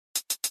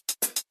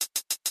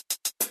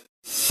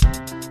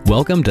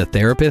Welcome to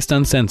Therapist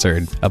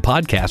Uncensored, a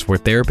podcast where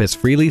therapists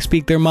freely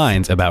speak their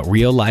minds about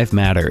real-life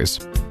matters.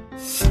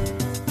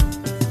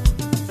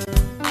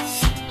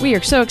 We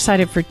are so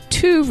excited for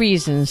two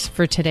reasons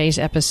for today's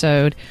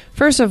episode.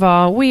 First of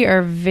all, we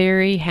are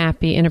very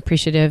happy and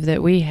appreciative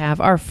that we have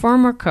our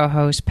former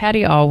co-host,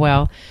 Patty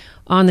Allwell,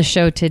 on the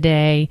show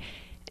today,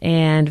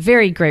 and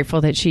very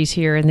grateful that she's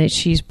here and that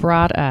she's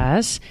brought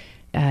us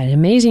an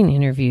amazing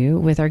interview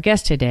with our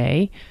guest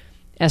today,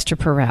 Esther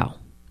Perel.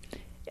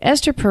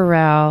 Esther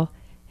Perel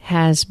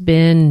has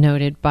been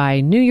noted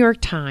by New York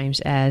Times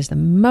as the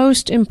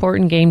most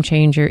important game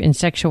changer in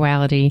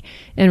sexuality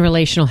and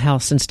relational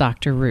health since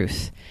Dr.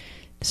 Ruth.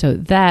 So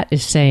that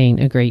is saying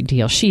a great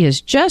deal. She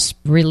has just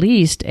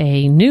released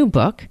a new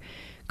book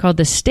called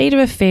The State of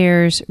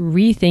Affairs,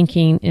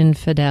 Rethinking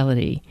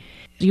Infidelity.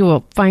 You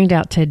will find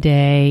out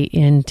today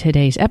in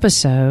today's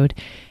episode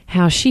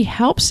how she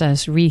helps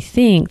us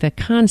rethink the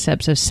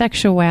concepts of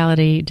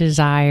sexuality,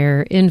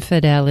 desire,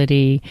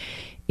 infidelity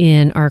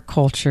in our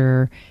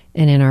culture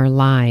and in our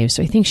lives.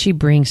 So I think she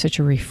brings such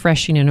a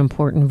refreshing and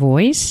important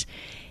voice.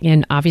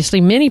 And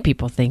obviously many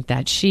people think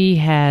that. She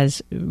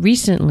has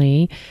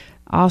recently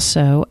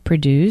also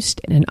produced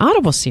an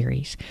Audible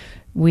series,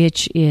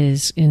 which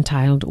is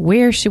entitled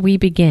Where Should We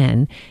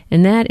Begin?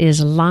 And that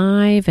is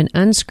live and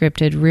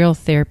unscripted real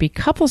therapy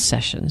couple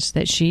sessions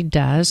that she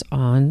does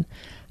on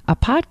a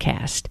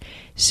podcast.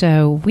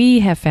 So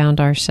we have found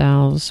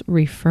ourselves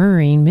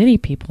referring many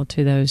people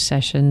to those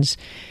sessions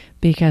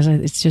because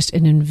it's just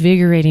an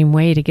invigorating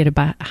way to get a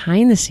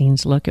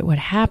behind-the-scenes look at what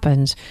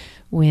happens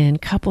when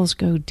couples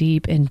go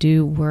deep and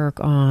do work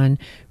on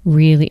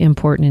really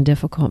important and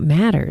difficult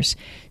matters.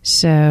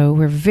 So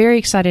we're very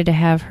excited to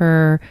have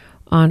her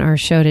on our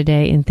show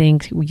today and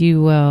think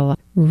you will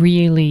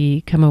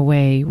really come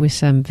away with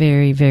some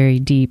very, very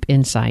deep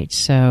insights.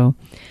 So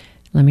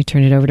let me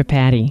turn it over to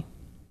Patty.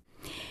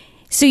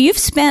 So you've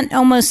spent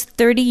almost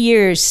 30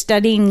 years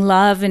studying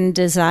love and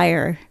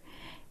desire.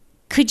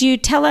 Could you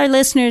tell our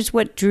listeners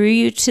what drew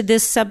you to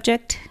this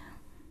subject?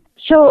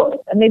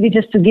 So maybe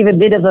just to give a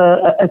bit of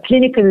a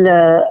clinical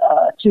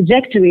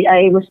trajectory,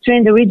 I was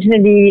trained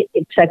originally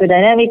in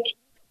psychodynamic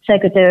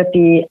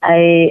psychotherapy.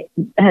 I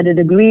had a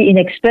degree in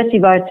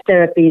expressive arts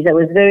therapies. I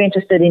was very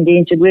interested in the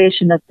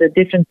integration of the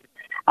different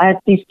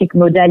artistic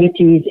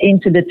modalities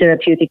into the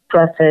therapeutic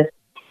process.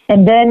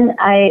 And then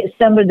I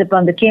stumbled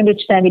upon the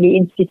Cambridge Family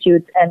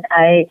Institute, and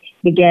I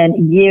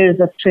began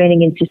years of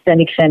training in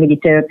systemic family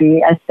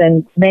therapy. I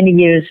spent many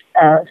years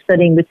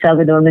studying with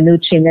Salvador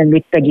Minuchin and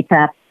with Peggy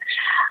Papp.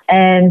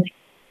 And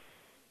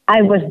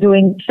I was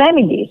doing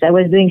families, I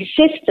was doing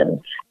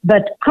systems,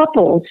 but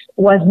couples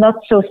was not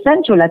so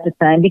central at the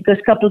time because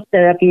couples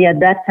therapy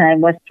at that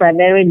time was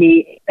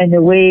primarily, in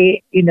a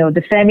way,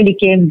 the family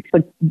came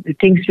for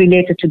things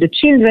related to the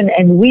children,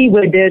 and we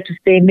were there to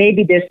say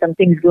maybe there's some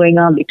things going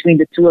on between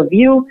the two of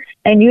you,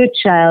 and your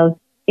child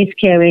is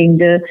carrying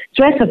the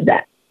stress of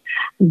that.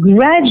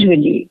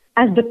 Gradually,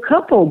 as the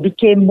couple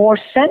became more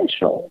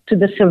central to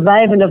the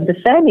survival of the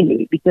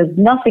family, because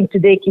nothing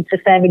today keeps a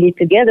family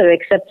together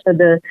except for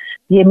the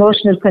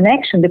emotional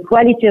connection, the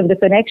quality of the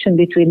connection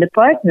between the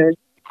partners,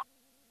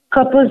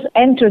 couples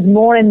entered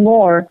more and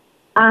more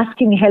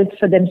asking help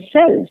for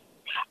themselves.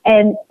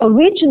 And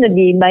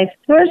originally, my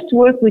first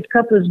work with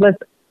couples was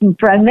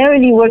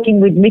primarily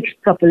working with mixed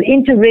couples,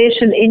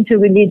 interracial,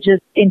 interreligious,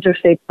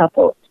 interfaith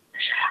couples,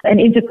 and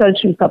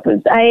intercultural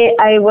couples.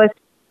 I was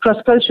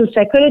cross-cultural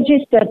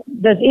psychologist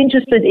that's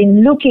interested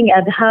in looking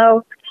at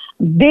how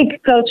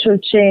big cultural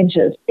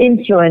changes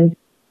influence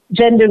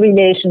gender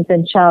relations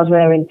and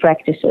child-rearing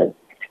practices.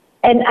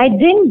 And I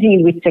didn't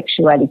deal with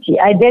sexuality.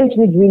 I dealt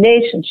with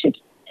relationships,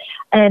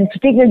 and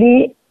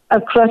particularly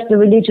across the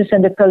religious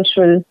and the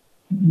cultural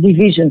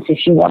divisions,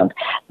 if you want.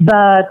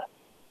 But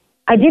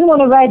I didn't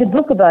want to write a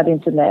book about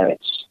intermarriage.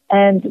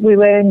 And we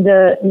were in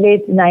the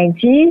late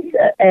 90s,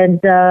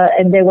 and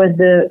there was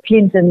the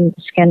Clinton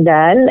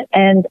scandal,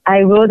 and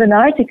I wrote an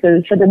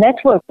article for the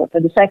Networker, for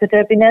the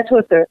Psychotherapy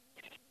Networker,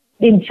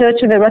 in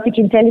search of erotic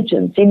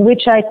intelligence, in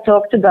which I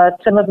talked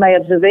about some of my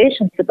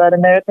observations about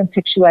American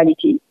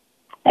sexuality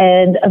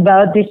and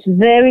about this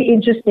very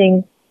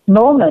interesting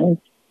moment,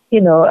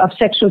 of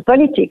sexual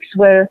politics,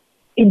 where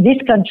in this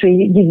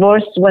country,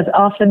 divorce was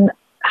often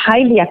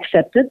highly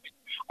accepted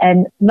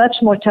and much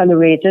more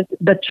tolerated,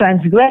 but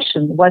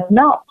transgression was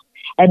not.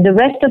 And the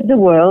rest of the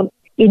world,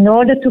 in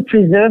order to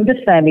preserve the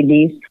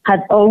families, had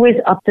always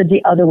opted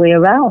the other way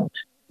around.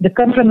 The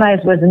compromise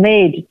was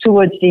made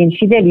towards the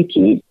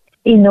infidelities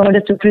in order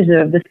to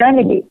preserve the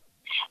family.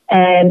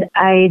 And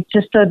I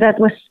just thought that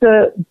was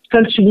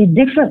culturally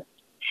different.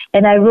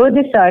 And I wrote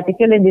this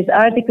article, and this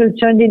article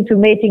turned into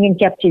Mating in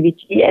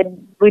Captivity.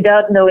 And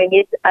without knowing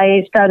it,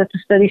 I started to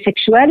study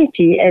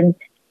sexuality, and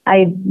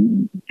I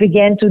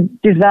began to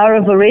devour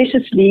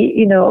voraciously,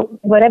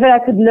 whatever I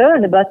could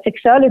learn about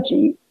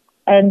sexology,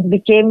 and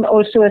became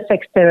also a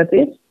sex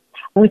therapist,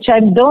 which I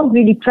don't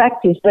really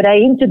practice, but I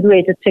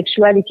integrated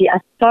sexuality as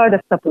part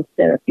of couples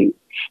therapy.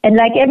 And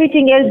like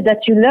everything else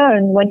that you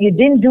learn, when you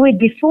didn't do it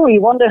before,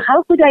 you wonder,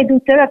 how could I do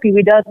therapy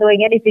without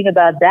knowing anything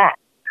about that?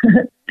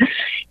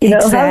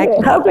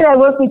 Exactly. How can I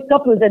work with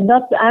couples and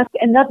not ask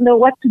and not know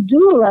what to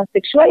do around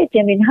sexuality?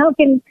 I mean, how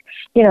can,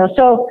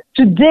 so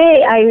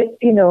today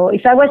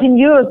if I was in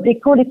Europe, they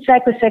call it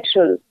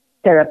psychosexual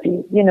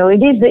therapy.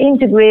 It is the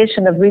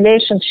integration of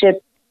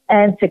relationship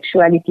and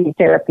sexuality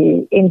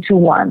therapy into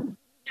one.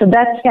 So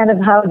that's kind of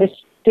how this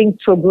thing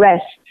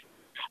progressed.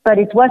 But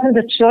it wasn't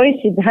a choice.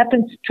 It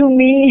happened to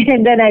me,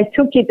 and then I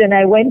took it and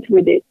I went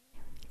with it.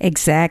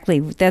 Exactly.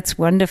 That's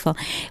wonderful.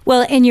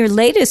 Well, and your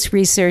latest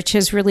research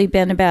has really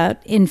been about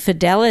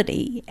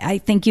infidelity. I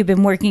think you've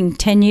been working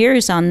 10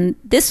 years on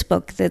this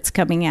book that's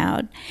coming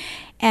out.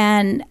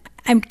 And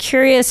I'm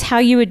curious how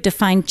you would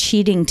define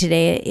cheating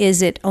today.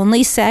 Is it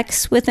only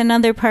sex with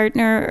another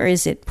partner, or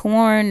is it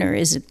porn, or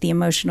is it the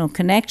emotional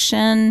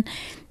connection?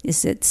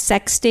 Is it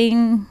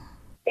sexting?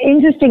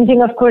 Interesting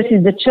thing, of course,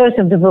 is the choice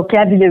of the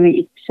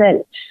vocabulary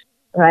itself,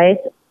 right?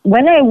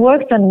 When I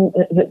worked on,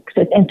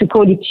 and to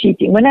call it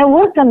cheating, when I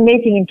worked on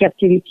mating in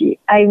captivity,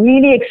 I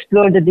really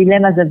explored the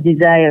dilemmas of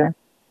desire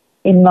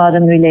in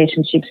modern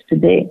relationships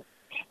today.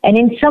 And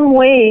in some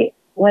way,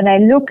 when I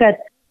look at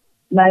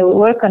my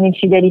work on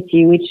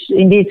infidelity, which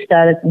indeed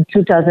started in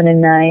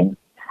 2009,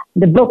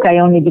 the book I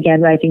only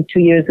began writing 2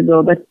 years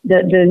ago, but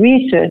the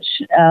research,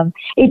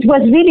 it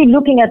was really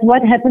looking at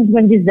what happens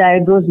when desire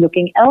goes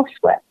looking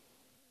elsewhere.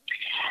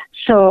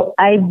 So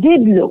I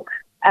did look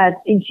at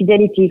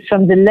infidelity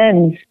from the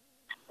lens,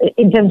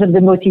 in terms of the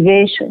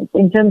motivation,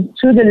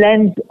 through the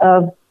lens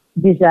of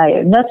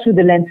desire, not through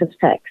the lens of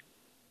sex.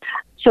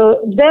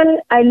 So then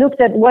I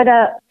looked at what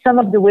are some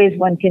of the ways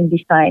one can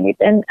define it.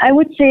 And I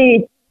would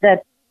say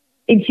that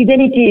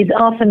infidelity is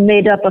often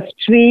made up of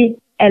 3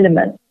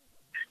 elements.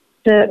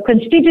 The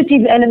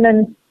constitutive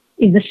element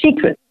is the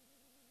secret.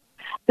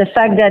 The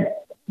fact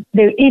that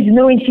there is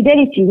no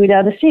infidelity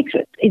without a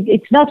secret.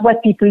 It's not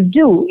what people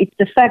do. It's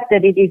the fact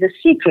that it is a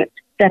secret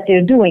that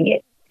they're doing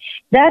it.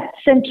 That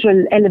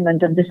central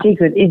element of the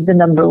secret is the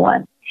number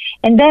one.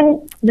 And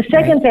then the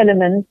second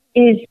element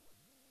is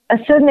a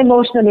certain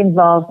emotional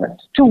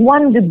involvement to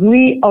one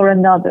degree or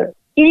another.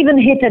 Even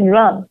hit and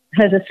run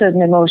has a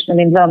certain emotional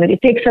involvement.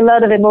 It takes a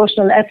lot of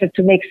emotional effort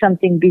to make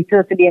something be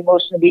totally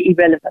emotionally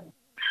irrelevant,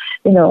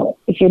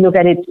 if you look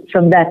at it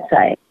from that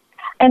side.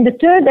 And the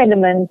third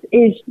element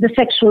is the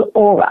sexual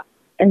aura.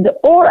 And the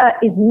aura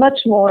is much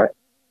more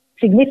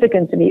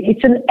significant to me.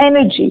 It's an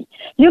energy.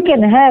 You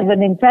can have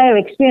an entire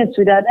experience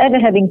without ever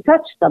having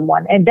touched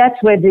someone. And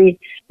that's where the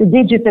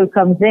digital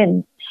comes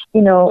in.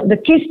 The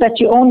kiss that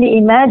you only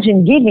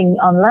imagine giving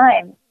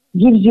online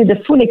gives you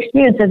the full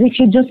experience as if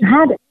you just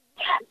had it.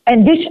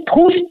 And this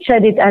Proust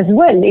said it as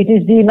well. It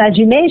is the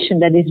imagination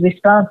that is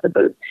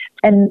responsible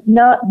and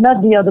not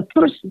the other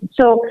person.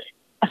 So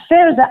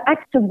affairs are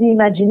acts of the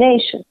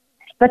imagination.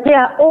 But they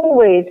are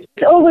always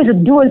a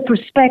dual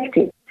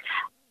perspective.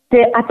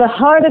 At the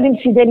heart of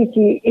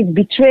infidelity is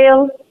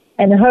betrayal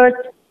and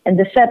hurt and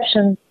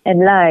deception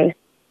and lies.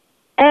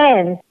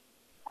 And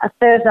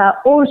affairs are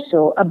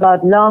also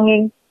about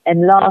longing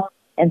and loss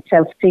and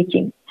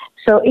self-seeking.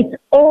 So it's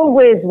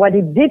always what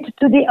it did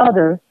to the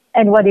other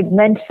and what it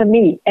meant for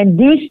me. And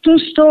these 2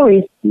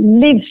 stories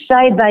live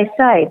side by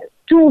side,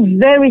 2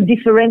 very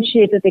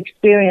differentiated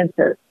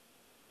experiences.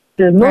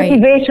 The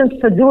motivations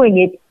for doing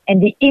it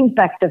and the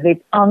impact of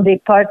it on the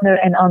partner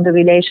and on the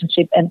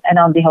relationship and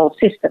on the whole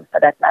system, for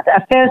that matter.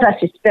 Affairs are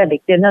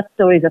systemic. They're not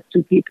stories of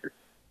 2 people.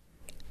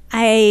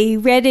 I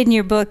read in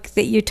your book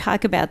that you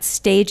talk about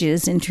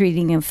stages in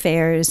treating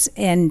affairs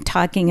and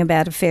talking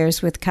about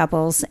affairs with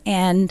couples.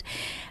 And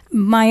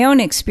my own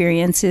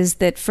experience is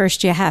that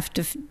first you have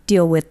to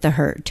deal with the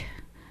hurt,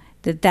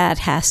 that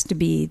has to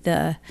be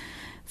the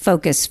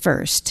focus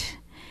first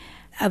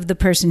of the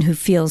person who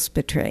feels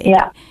betrayed.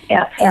 Yeah.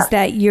 Is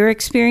that your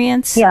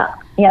experience? Yeah,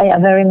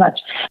 very much.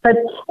 But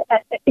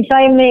if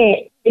I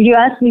may, you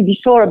asked me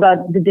before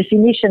about the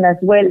definition as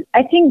well.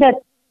 I think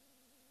that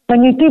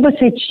when people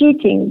say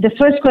cheating, the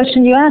first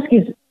question you ask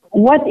is,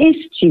 what is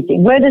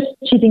cheating? Where does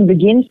cheating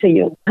begin for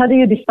you? How do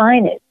you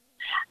define it?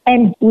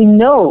 And we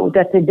know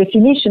that the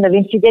definition of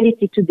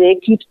infidelity today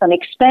keeps on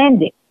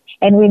expanding.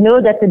 And we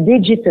know that the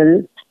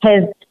digital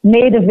has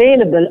made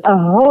available a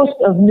host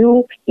of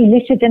new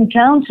illicit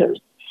encounters.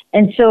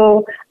 And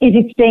so is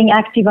it staying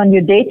active on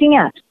your dating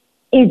app?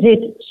 Is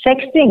it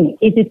sexting?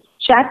 Is it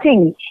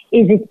chatting?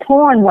 Is it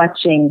porn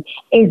watching?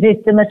 Is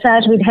it the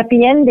massage with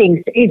happy endings?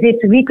 Is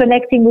it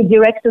reconnecting with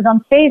your exes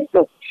on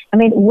Facebook? I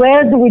mean,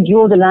 where do we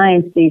draw the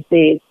lines these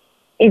days?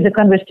 Is a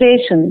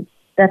conversation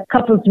that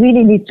couples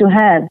really need to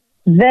have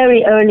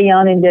very early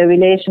on in their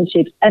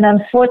relationships. And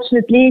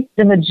unfortunately,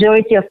 the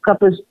majority of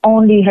couples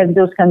only have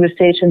those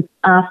conversations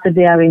after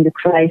they are in the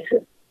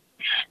crisis.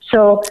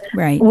 So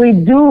we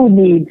do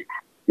need,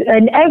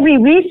 and every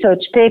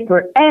research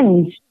paper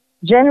ends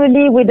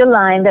generally with a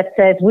line that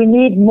says we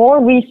need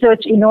more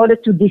research in order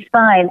to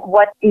define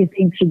what is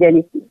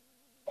infidelity.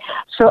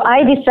 So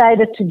I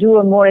decided to do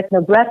a more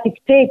ethnographic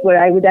take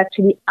where I would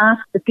actually ask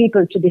the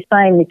people to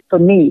define it for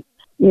me.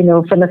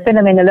 From a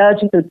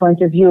phenomenological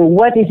point of view,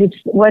 what does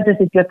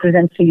it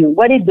represent for you?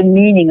 What is the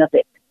meaning of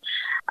it?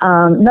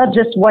 Not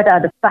just what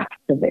are the facts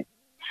of it.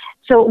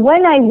 So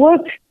when I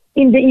work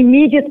in the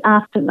immediate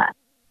aftermath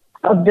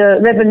of the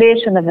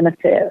revelation of an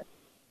affair,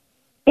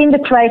 in the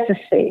crisis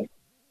phase,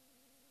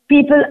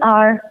 people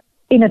are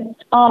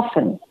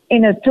often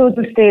in a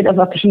total state of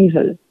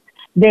upheaval.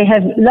 They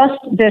have lost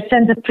their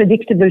sense of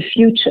predictable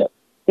future.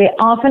 They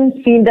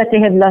often feel that they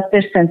have lost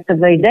their sense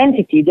of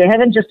identity. They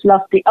haven't just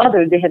lost the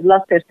other, they have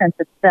lost their sense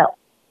of self.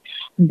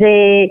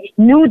 They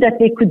knew that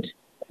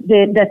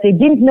that they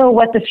didn't know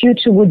what the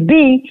future would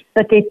be,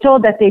 but they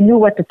thought that they knew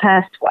what the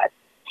past was.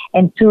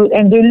 And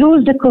they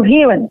lose the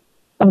coherence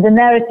of the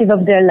narrative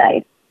of their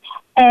life.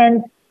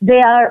 And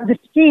they are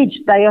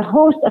besieged by a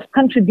host of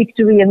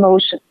contradictory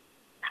emotions.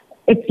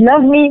 It's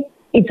love me,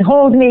 it's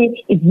hold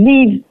me, it's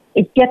leave,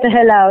 it's get the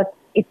hell out,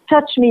 it's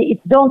touch me,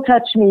 it's don't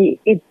touch me,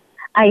 it's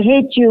I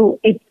hate you,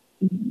 it's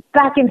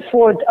back and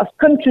forth of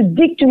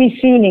contradictory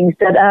feelings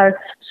that are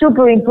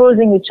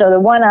superimposing each other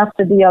one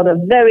after the other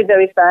very,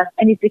 very fast.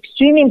 And it's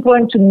extremely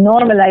important to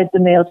normalize the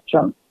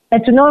maelstrom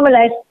and to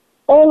normalize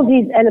all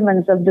these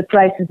elements of the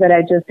crisis that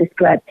I just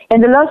described.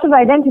 And the loss of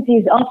identity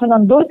is often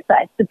on both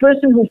sides. The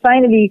person who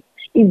finally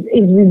is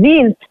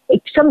revealed,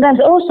 it sometimes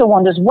also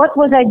wonders, what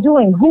was I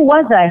doing? Who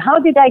was I? How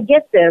did I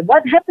get there?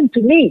 What happened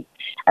to me?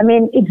 I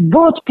mean, it's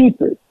both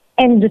people.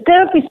 And the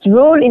therapist's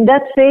role in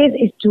that phase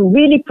is to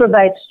really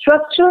provide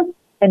structure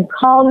and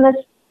calmness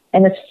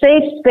and a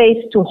safe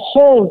space to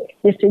hold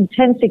this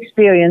intense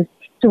experience,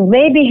 to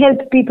maybe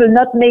help people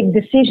not make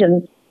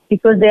decisions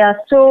because they are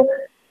so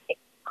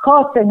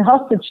caught and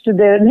hostage to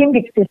their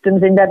limbic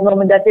systems in that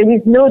moment that there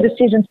is no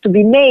decisions to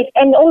be made,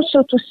 and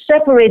also to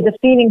separate the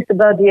feelings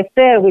about the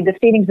affair with the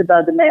feelings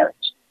about the marriage.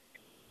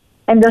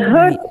 And the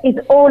hurt is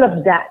all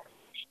of that.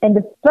 And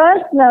the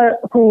partner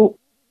who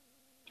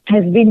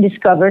has been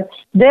discovered,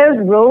 their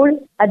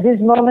role at this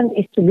moment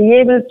is to be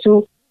able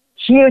to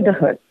hear the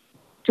hurt,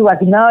 to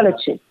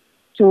acknowledge it,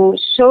 to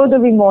show the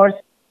remorse,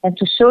 and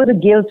to show the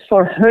guilt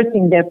for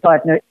hurting their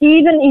partner.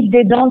 Even if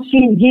they don't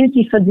feel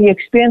guilty for the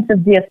experience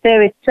of the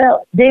affair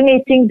itself, they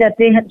may think that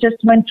they have just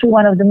went through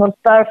one of the most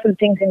powerful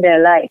things in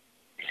their life.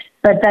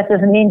 But that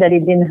doesn't mean that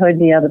it didn't hurt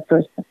the other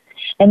person.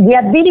 And the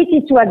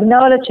ability to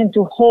acknowledge and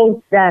to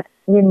hold that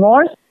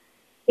remorse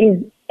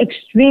is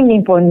extremely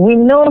important. We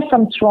know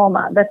from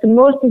trauma that the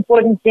most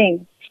important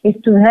thing is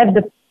to have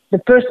the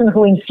person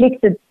who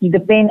inflicted the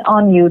pain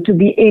on you to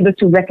be able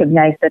to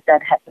recognize that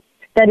happened.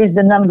 That is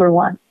the number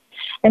one.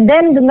 And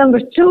then the number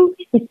two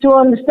is to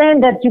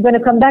understand that you're going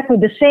to come back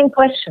with the same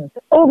questions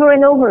over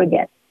and over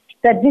again.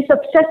 That this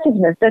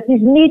obsessiveness, that this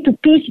need to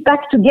piece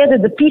back together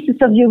the pieces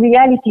of your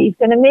reality is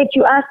going to make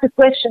you ask the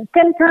question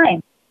 10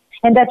 times.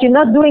 And that you're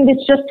not doing this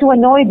just to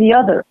annoy the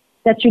other.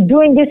 That you're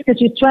doing this because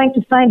you're trying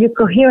to find your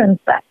coherence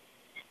back.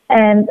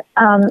 And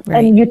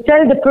you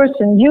tell the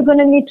person, you're going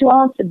to need to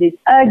answer this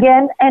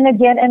again and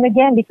again and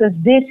again because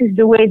this is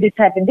the way this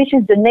happened. This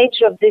is the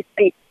nature of this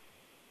piece.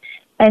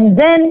 And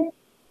then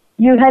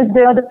you help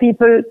the other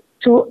people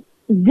to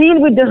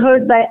deal with the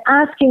hurt by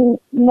asking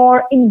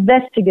more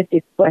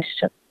investigative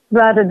questions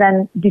rather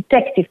than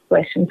detective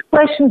questions.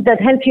 Questions that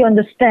help you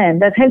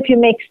understand, that help you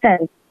make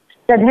sense,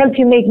 that help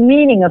you make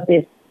meaning of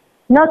this.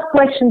 Not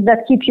questions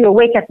that keep you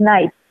awake at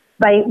night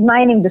by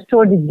mining the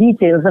sordid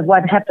details of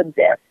what happened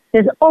there.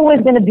 There's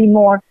always going to be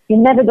more. You're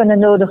never going to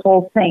know the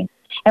whole thing.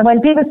 And when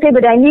people say,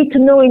 but I need to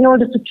know in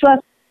order to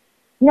trust,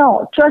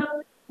 no, trust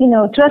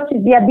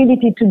is the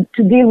ability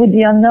to deal with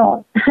the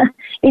unknown.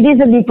 It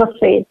is a leap of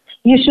faith.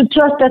 You should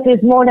trust that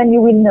there's more than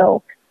you will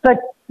know. But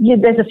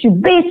there's a few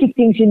basic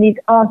things you need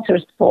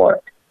answers for.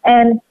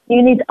 And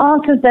you need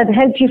answers that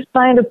help you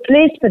find a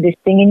place for this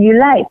thing in your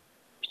life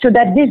so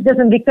that this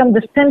doesn't become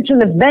the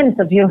central event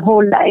of your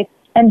whole life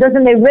and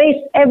doesn't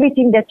erase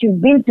everything that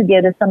you've built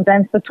together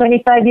sometimes for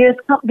 25 years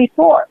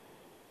before.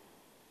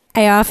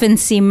 I often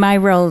see my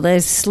role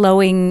as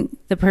slowing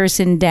the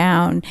person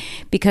down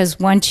because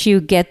once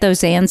you get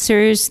those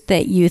answers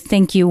that you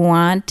think you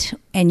want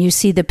and you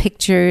see the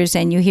pictures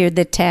and you hear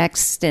the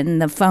text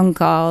and the phone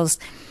calls,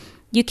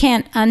 you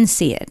can't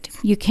unsee it.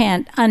 You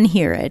can't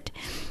unhear it.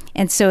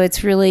 And so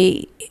it's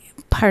really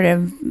part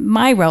of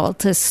my role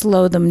to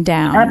slow them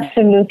down.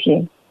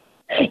 Absolutely.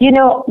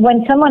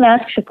 When someone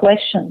asks a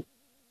question,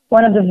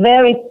 one of the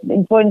very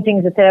important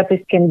things a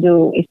therapist can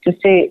do is to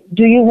say,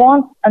 do you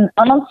want an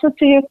answer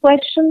to your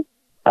question,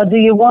 or do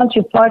you want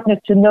your partner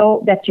to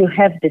know that you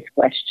have this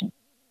question?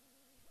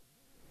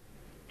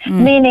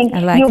 Meaning,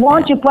 you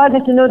want your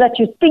partner to know that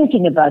you're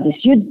thinking about this.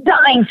 You're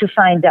dying to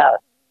find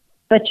out,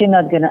 but you're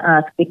not going to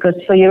ask because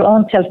for your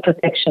own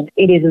self-protection,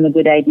 it isn't a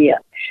good idea.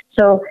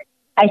 So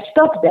I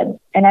stop them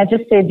and I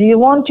just say, do you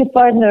want your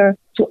partner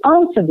to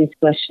answer these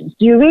questions?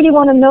 Do you really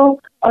want to know,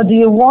 or do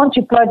you want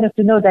your partner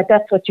to know that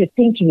that's what you're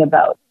thinking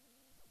about?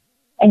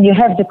 And you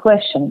have the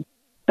question,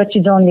 but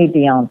you don't need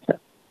the answer.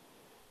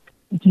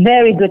 It's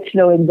very good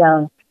slowing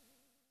down.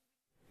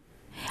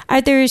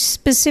 Are there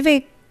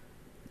specific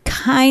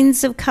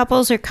kinds of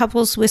couples or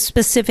couples with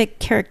specific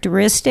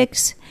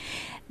characteristics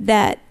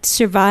that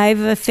survive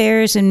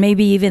affairs and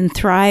maybe even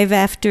thrive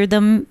after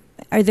them?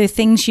 Are there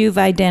things you've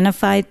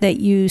identified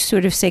that you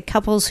sort of say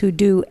couples who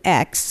do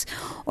X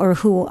or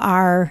who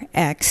are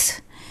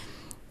X?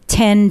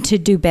 tend to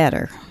do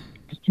better?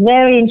 It's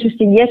very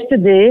interesting.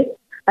 Yesterday,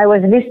 I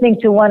was listening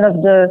to one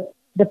of the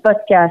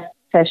podcast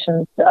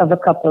sessions of a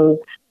couple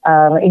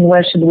in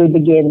Where Should We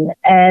Begin?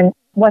 And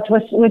what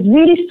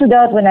really stood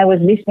out when I was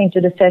listening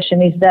to the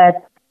session is that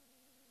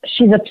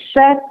she's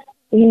upset.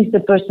 He's the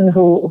person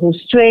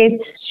who's strayed.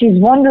 She's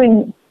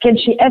wondering, can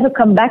she ever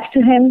come back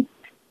to him?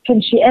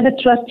 Can she ever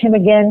trust him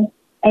again?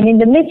 And in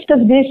the midst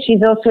of this,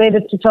 she's also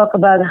able to talk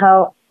about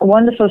how a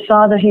wonderful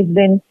father he's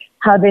been,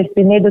 how they've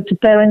been able to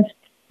parent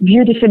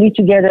beautifully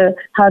together,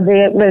 how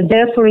they were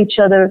there for each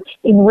other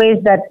in ways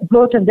that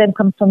both of them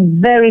come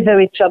from very,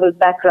 very troubled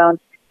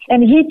backgrounds.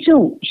 And he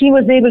too, he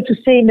was able to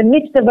say in the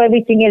midst of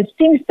everything else,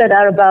 things that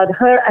are about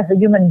her as a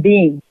human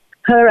being,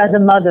 her as a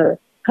mother,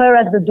 her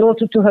as the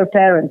daughter to her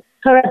parents,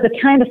 her as the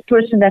kind of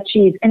person that she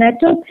is. And I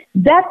thought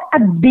that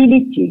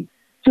ability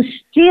to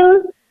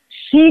still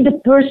see the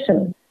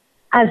person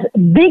as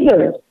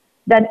bigger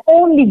than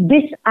only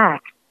this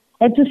act,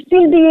 and to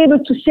still be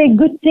able to say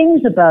good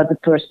things about the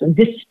person,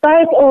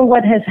 despite all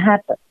what has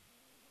happened.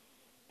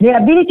 The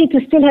ability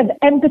to still have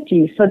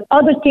empathy for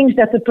other things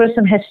that the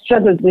person has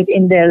struggled with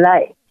in their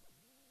life.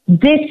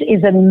 This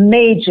is a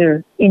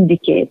major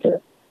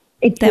indicator.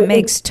 That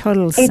makes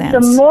total sense.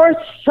 It's a more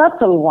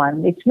subtle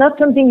one. It's not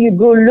something you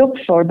go look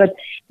for, but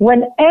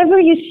whenever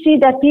you see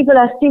that people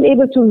are still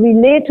able to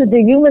relate to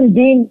the human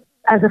being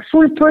as a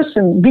full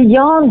person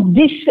beyond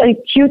this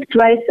acute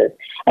crisis,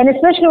 and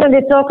especially when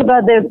they talk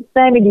about their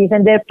families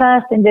and their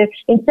past, and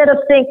instead of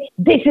saying,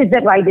 this is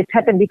why this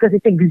happened because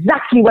it's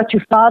exactly what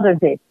your father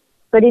did,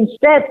 but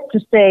instead to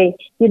say,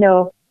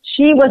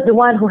 she was the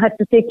one who had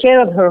to take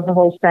care of her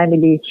whole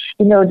family.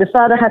 The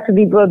father had to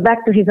be brought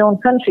back to his own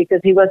country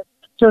because he was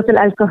total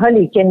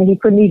alcoholic and he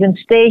couldn't even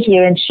stay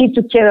here, and she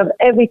took care of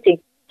everything.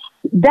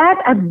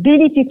 That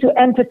ability to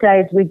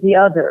empathize with the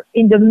other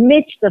in the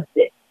midst of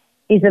this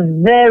is a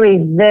very,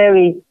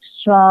 very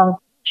strong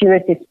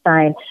curative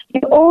sign.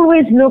 You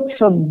always look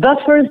for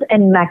buffers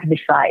and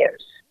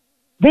magnifiers.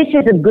 This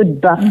is a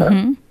good buffer.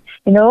 Mm-hmm.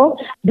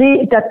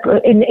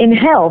 In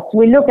health,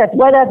 we look at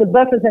what are the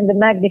buffers and the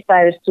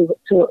magnifiers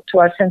to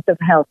our sense of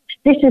health.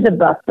 This is a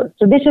buffer.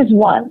 So this is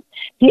one.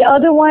 The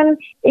other one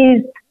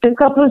is the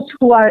couples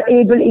who are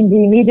able in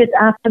the immediate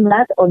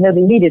aftermath, or not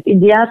immediate, in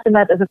the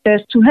aftermath of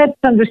affairs, to have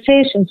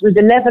conversations with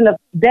a level of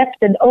depth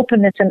and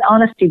openness and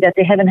honesty that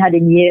they haven't had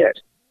in years.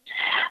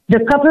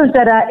 The couples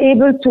that are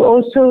able to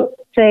also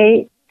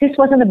say, this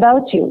wasn't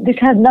about you. This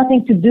has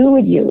nothing to do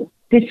with you.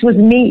 This was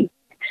me.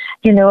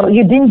 You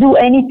didn't do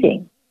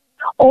anything.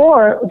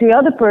 Or the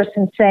other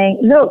person saying,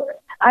 look,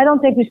 I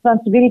don't take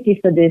responsibility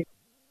for this,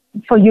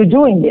 for you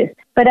doing this,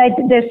 but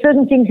there's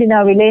certain things in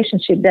our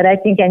relationship that I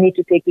think I need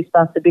to take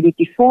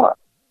responsibility for.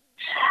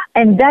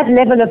 And that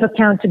level of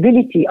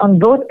accountability on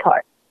both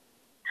parts.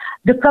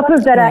 The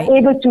couples that are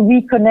able to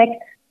reconnect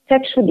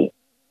sexually,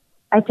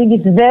 I think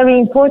it's very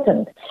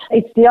important.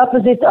 It's the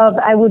opposite of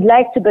I would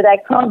like to, but I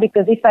can't,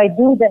 because if I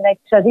do, then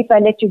it's as if I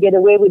let you get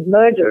away with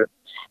murder,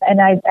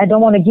 and I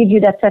don't want to give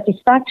you that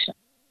satisfaction.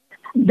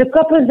 The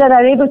couples that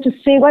are able to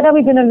say, what are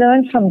we going to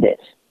learn from this?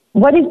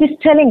 What is this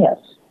telling us?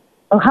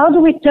 Or how do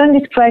we turn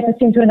this crisis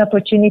into an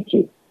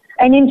opportunity?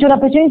 And into an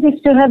opportunity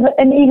to have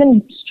an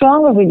even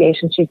stronger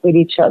relationship with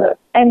each other.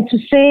 And to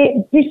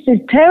say, this is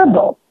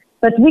terrible,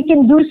 but we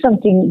can do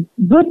something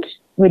good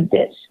with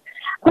this.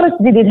 Of course,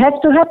 did it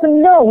have to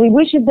happen? No, we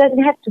wish it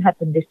didn't have to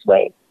happen this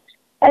way.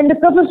 And the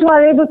couples who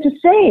are able to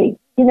say,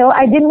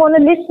 I didn't want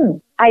to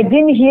listen. I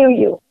didn't hear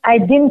you. I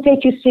didn't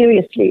take you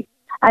seriously.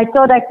 I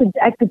thought I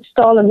could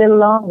stall a little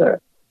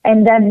longer.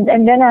 And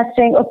then I'm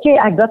saying, okay,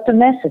 I got the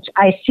message.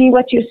 I see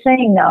what you're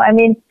saying now. I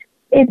mean,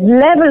 it's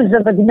levels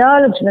of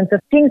acknowledgement of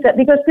things that,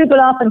 because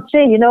people often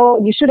say,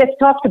 you should have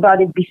talked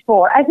about it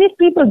before, as if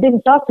people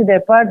didn't talk to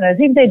their partner, as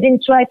if they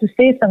didn't try to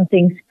say some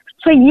things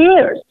for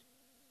years.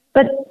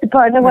 But the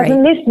partner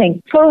wasn't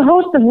listening for a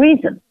host of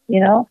reasons,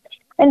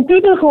 And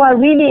people who are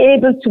really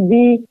able to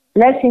be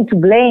less into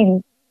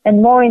blame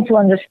and more into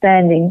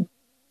understanding.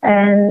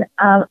 And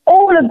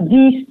all of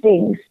these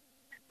things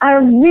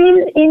are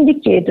real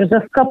indicators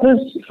of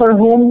couples for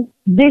whom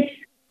this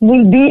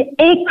will be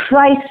a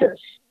crisis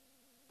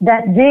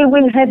that they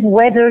will have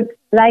weathered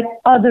like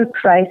other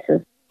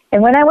crises.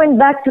 And when I went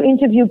back to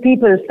interview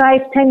people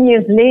 5-10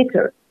 years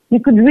later, you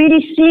could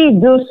really see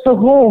those for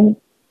whom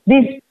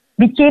this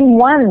became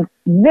one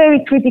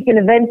very critical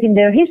event in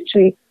their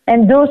history,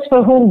 and those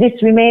for whom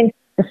this remained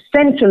the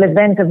central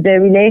event of their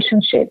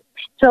relationship.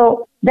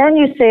 So then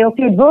you say,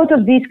 okay, both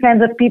of these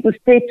kinds of people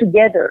stayed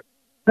together.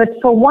 But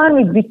for one,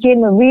 it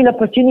became a real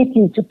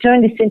opportunity to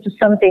turn this into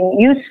something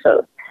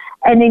useful.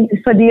 And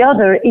for the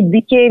other, it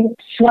became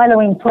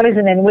swallowing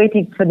poison and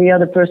waiting for the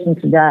other person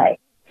to die.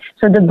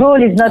 So the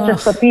goal is not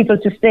just for people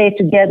to stay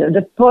together.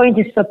 The point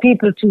is for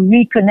people to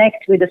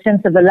reconnect with a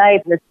sense of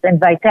aliveness and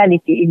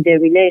vitality in their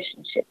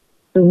relationship,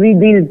 to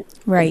rebuild.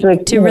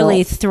 Right, to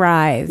really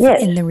thrive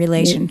in the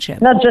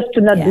relationship. Not just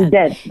to not be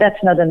dead.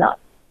 That's not enough.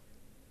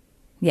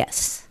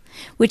 Yes.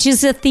 Which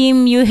is a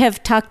theme you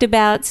have talked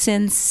about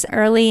since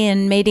early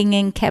in Mating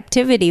in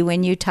Captivity,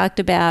 when you talked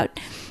about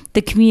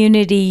the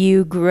community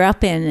you grew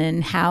up in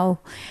and how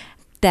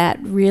that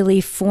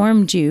really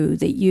formed you,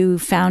 that you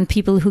found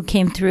people who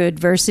came through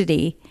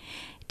adversity.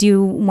 Do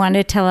you want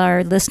to tell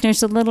our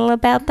listeners a little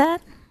about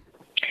that?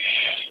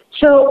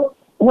 So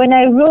when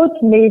I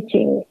wrote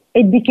Mating,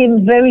 it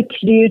became very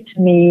clear to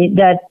me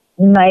that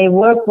my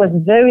work was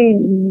very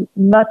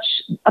much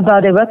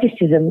about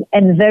eroticism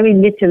and very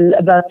little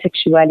about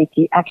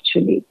sexuality,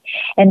 actually.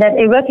 And that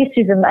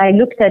eroticism, I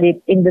looked at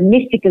it in the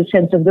mystical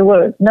sense of the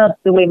word, not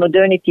the way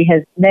modernity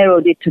has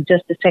narrowed it to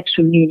just the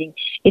sexual meaning.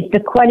 It's the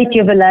quality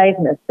of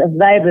aliveness, of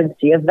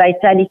vibrancy, of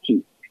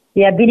vitality,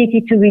 the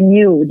ability to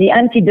renew, the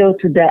antidote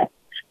to death,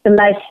 the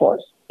life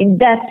force, in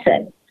that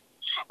sense.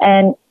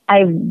 And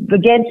I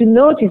began to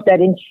notice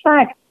that, in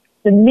fact,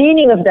 the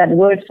meaning of that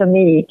word for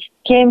me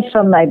came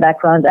from my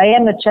background. I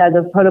am a child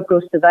of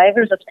Holocaust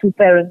survivors, of two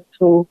parents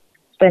who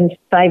spent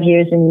 5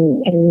 years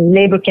in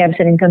labor camps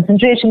and in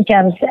concentration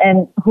camps,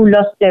 and who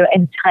lost their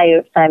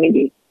entire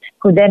family,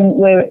 who then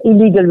were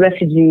illegal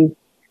refugees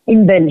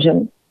in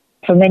Belgium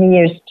for many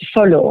years to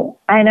follow.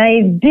 And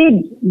I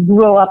did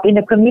grow up in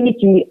a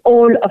community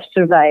all of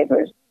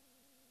survivors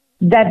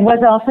that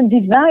was often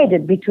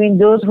divided between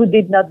those who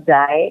did not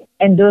die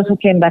and those who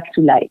came back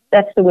to life.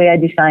 That's the way I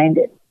defined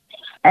it.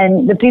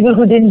 And the people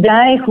who didn't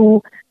die,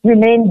 who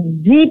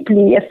remained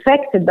deeply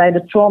affected by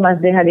the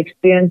traumas they had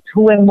experienced,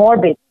 who were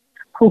morbid,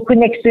 who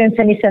couldn't experience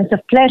any sense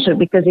of pleasure,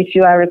 because if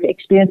you are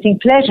experiencing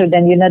pleasure,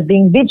 then you're not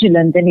being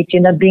vigilant. And if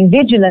you're not being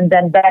vigilant,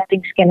 then bad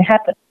things can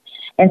happen.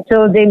 And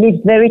so they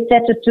lived very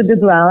tethered to the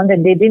ground,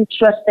 and they didn't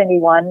trust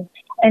anyone,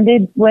 and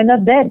they were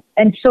not dead.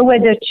 And so were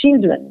their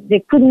children. They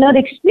couldn't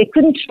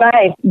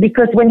thrive,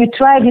 because when you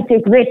thrive, you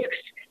take risks.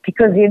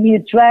 Because if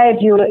you thrive,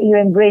 you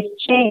embrace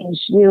change,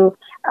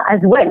 as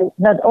well,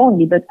 not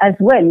only, but as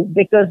well,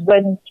 because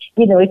when,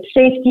 it's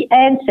safety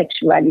and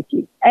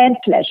sexuality and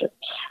pleasure.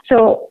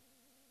 So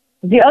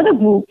the other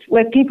group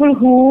were people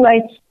who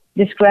I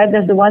described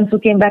as the ones who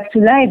came back to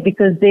life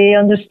because they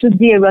understood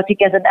the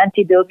erotic as an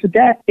antidote to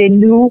death. They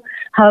knew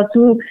how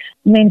to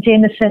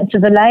maintain a sense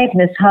of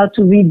aliveness, how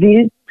to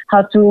rebuild,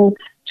 how to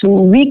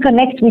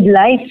reconnect with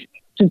life,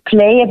 to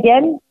play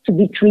again, to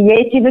be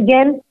creative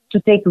again,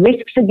 to take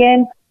risks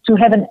again, to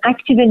have an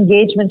active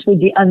engagement with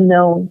the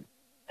unknown,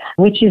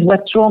 which is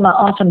what trauma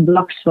often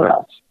blocks for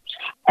us.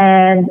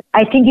 And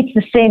I think it's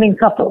the same in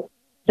couples.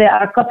 There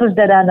are couples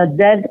that are not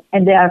dead,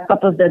 and there are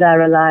couples that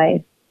are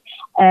alive.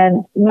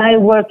 And my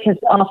work has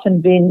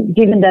often been,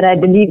 given that I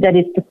believe that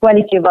it's the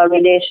quality of our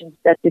relations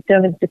that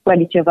determines the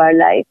quality of our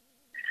life,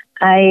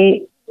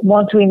 I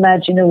want to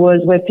imagine a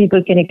world where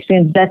people can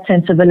experience that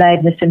sense of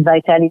aliveness and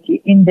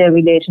vitality in their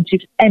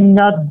relationships, and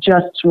not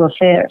just through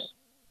affairs.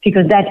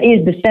 Because that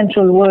is the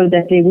central word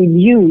that they will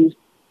use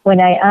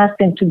when I ask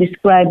them to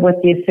describe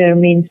what the affair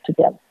means to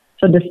them,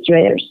 for the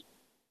strayers.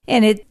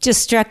 And it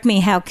just struck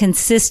me how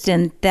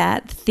consistent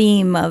that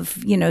theme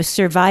of,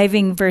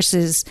 surviving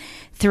versus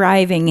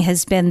thriving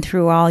has been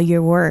through all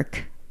your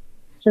work.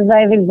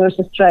 Surviving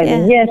versus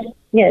thriving, yeah.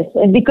 Yes.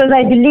 And because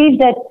I believe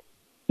that,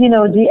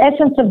 the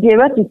essence of the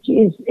erotic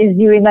is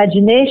your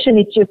imagination,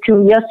 it's your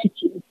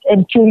curiosity.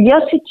 And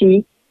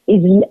curiosity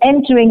is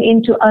entering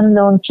into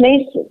unknown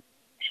places.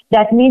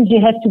 That means you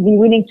have to be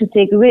willing to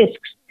take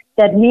risks.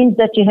 That means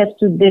that you have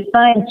to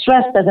define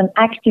trust as an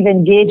active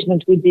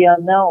engagement with the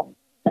unknown.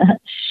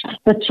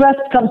 The trust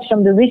comes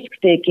from the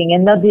risk-taking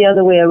and not the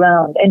other way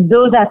around. And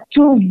those are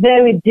two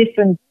very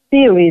different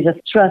theories of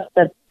trust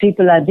that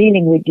people are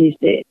dealing with these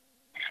days.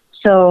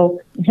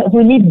 So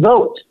we need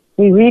both.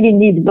 We really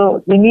need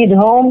both. We need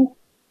home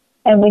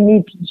and we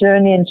need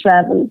journey and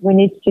travel. We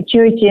need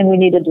security and we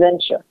need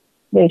adventure,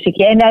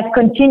 basically. And I've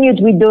continued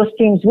with those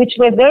themes, which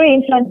were very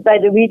influenced by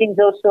the readings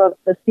also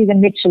of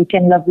Stephen Mitchell,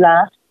 Can Love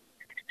Last,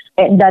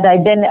 and that I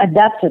then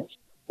adapted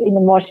in a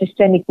more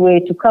systemic way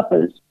to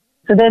couples.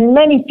 So there are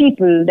many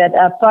people that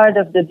are part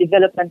of the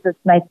development of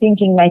my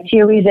thinking, my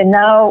theories, and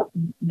now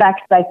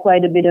backed by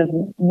quite a bit of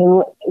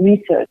new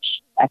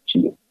research,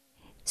 actually.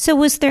 So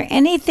was there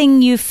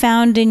anything you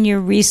found in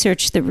your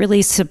research that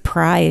really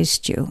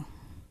surprised you?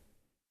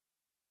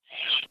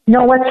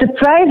 No, what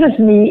surprises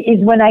me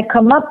is when I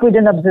come up with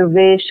an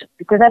observation,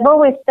 because I've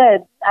always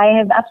said I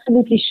am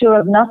absolutely sure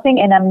of nothing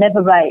and I'm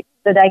never right,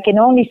 but I can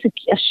only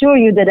assure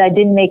you that I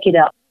didn't make it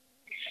up.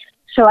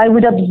 So I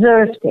would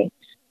observe things.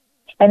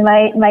 And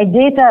my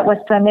data was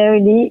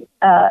primarily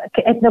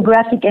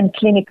ethnographic and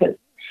clinical.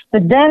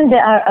 But then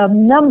there are a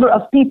number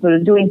of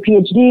people doing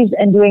PhDs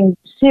and doing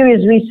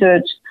serious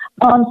research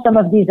on some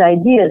of these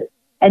ideas.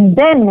 And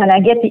then when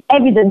I get the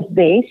evidence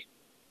base,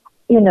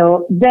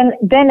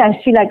 then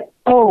I feel like,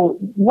 oh,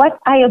 what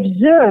I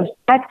observed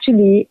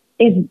actually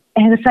has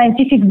a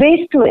scientific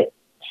base to it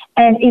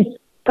and is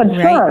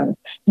confirmed.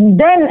 Right.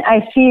 Then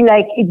I feel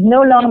like it's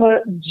no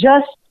longer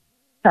just,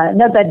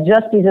 not that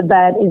just is a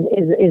bad,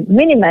 is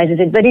minimizes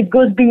it, but it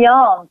goes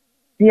beyond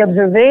the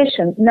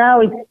observation.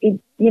 Now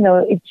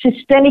it's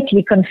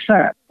systemically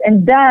confirmed.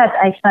 And that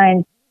I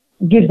find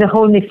gives a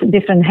whole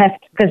different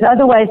heft, because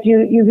otherwise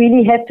you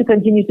really have to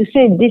continue to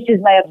say, this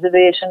is my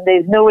observation.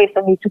 There's no way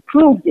for me to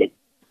prove this.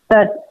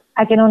 But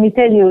I can only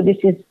tell you this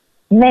is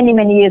many,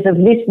 many years of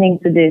listening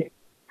to this.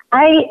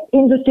 I,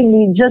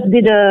 interestingly, just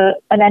did an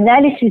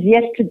analysis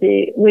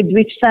yesterday with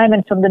Rich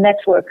Simon from The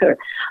Networker.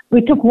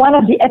 We took one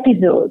of the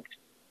episodes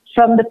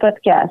from the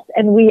podcast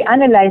and we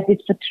analyzed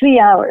it for 3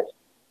 hours.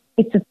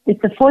 It's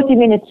a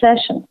 40-minute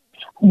session.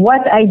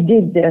 What I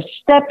did there,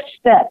 step,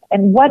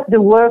 and what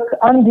the work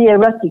on the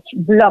erotic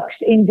blocks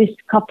in this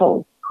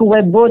couple who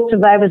were both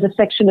survivors of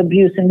sexual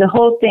abuse and the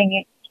whole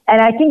thing.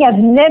 And I think I've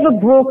never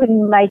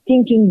broken my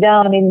thinking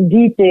down in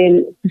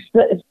detail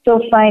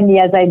so finely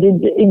as I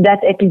did in that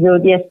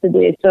episode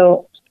yesterday.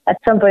 So at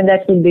some point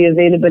that will be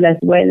available as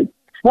well.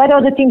 What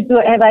other things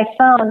have I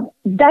found?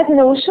 That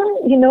notion,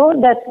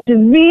 that the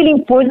real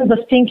importance of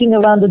thinking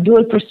around the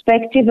dual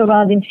perspective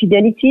around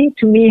infidelity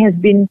to me has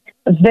been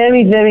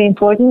very, very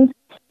important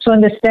to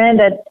understand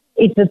that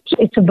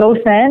it's a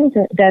both ends,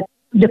 that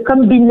the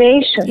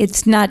combination.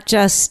 It's not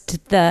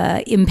just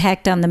the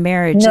impact on the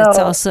marriage, no. It's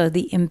also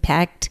the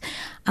impact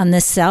on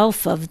the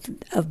self of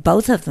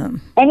both of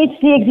them. And it's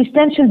the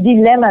existential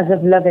dilemmas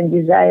of love and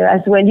desire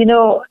as well.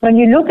 When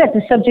you look at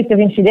the subject of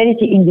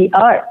infidelity in the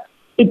art,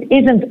 it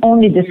isn't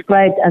only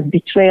described as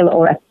betrayal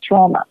or as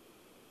trauma.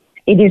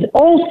 It is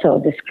also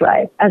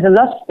described as a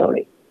love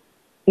story.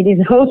 It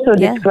is also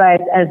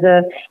described as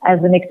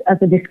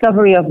a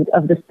discovery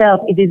of the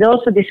self. It is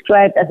also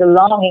described as a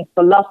longing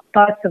for lost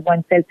parts of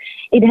oneself.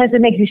 It has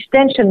an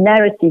existential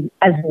narrative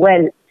as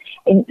well.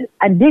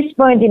 At this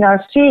point in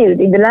our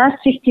field, in the last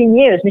 15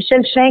 years,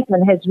 Michelle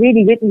Shankman has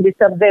really written this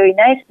up very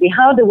nicely,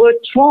 how the word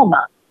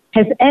trauma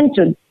has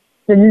entered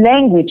the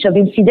language of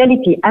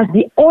infidelity as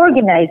the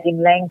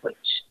organizing language.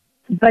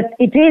 But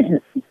it is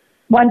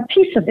one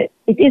piece of it.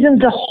 It isn't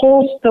the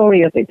whole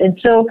story of it. And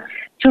so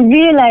to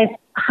realize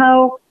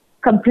how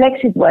complex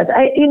it was,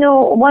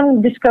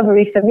 one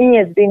discovery for me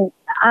has been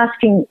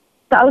asking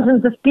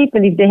thousands of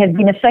people if they have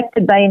been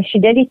affected by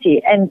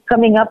infidelity and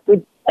coming up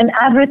with an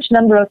average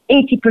number of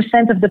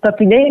 80% of the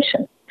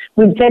population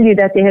will tell you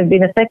that they have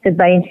been affected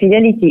by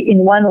infidelity in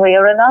one way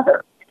or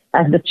another,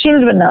 as the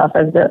children of,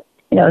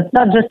 it's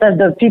not just as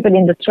the people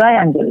in the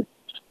triangle.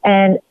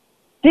 And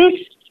this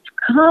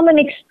common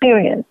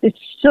experience is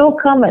so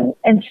common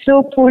and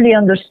so poorly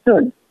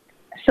understood.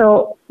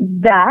 So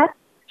that,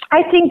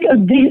 I think, a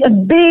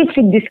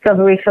basic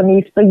discovery for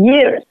me for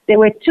years. There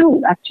were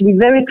two, actually,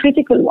 very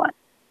critical ones.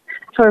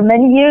 For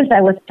many years,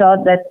 I was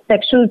taught that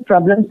sexual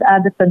problems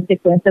are the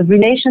consequence of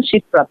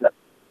relationship problems.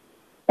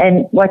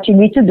 And what you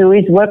need to do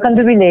is work on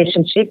the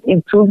relationship,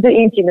 improve the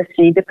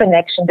intimacy, the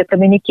connection, the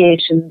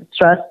communication, the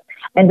trust,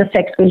 and the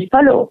sex will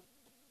follow.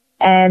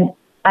 And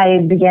I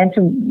began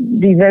to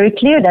be very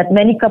clear that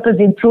many couples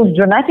improved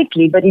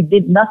dramatically, but it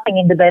did nothing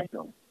in the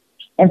bedroom.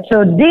 And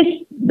so this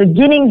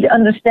beginning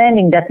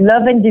understanding that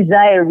love and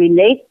desire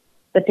relate,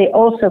 but they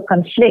also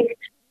conflict,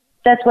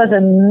 that was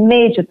a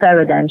major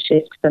paradigm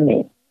shift for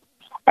me.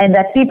 And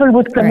that people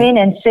would come in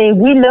and say,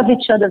 we love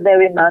each other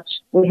very much,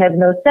 we have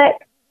no sex.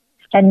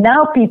 And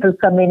now people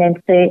come in and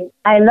say,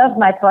 I love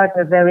my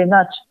partner very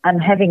much, I'm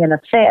having an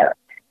affair.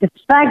 The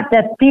fact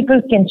that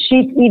people can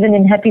cheat even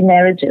in happy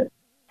marriages,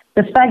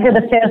 the fact that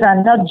affairs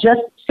are not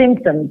just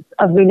symptoms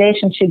of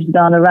relationships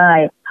gone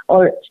awry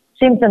or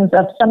symptoms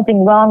of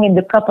something wrong in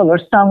the couple or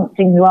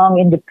something wrong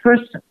in the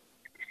person,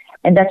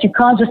 and that you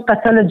can't just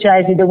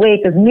pathologize it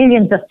away because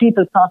millions of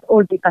people can't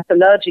all be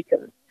pathological.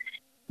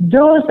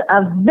 Those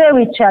are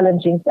very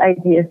challenging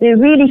ideas. They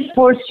really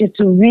force you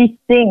to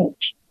rethink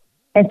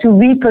and to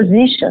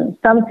reposition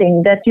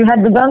something that you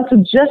had begun to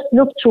just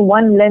look through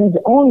one lens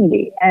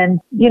only.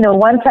 And,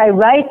 once I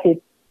write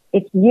it,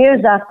 it's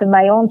years after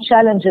my own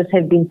challenges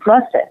have been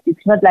processed.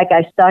 It's not like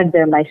I started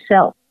there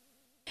myself.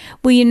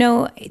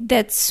 Well,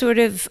 that sort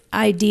of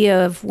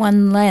idea of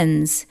one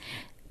lens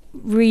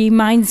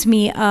reminds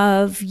me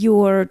of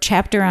your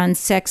chapter on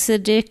sex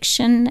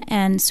addiction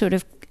and sort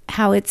of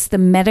how it's the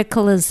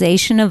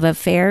medicalization of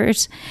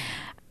affairs.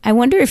 I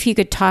wonder if you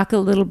could talk a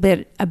little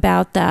bit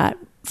about that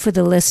for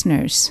the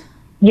listeners.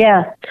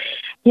 Yeah.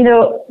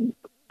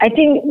 I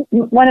think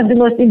one of the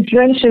most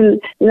influential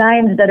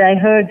lines that I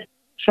heard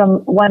from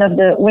one of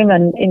the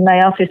women in my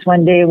office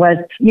one day was,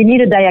 you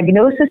need a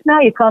diagnosis now.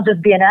 You can't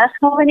just be an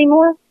asshole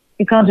anymore.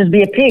 You can't just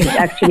be a pig,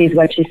 actually, is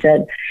what she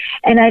said.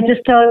 And I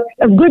just thought,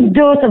 a good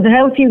dose of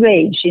healthy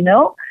rage,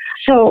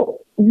 So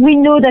we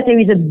know that there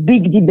is a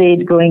big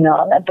debate going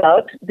on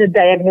about the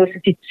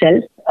diagnosis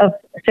itself of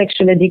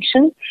sexual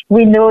addiction.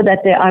 We know that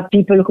there are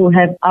people who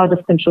have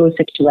out-of-control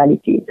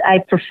sexualities. I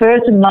prefer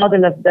the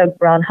model of Doug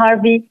Brown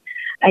Harvey.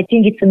 I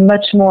think it's a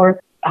much more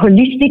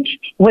holistic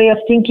way of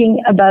thinking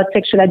about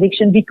sexual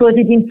addiction because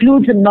it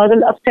includes a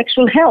model of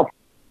sexual health.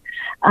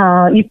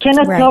 You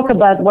cannot talk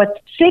about what's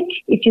sick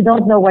if you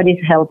don't know what is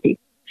healthy.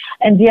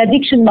 And the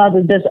addiction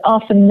model does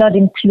often not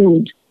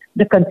include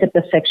the concept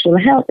of sexual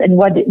health and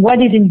what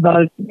is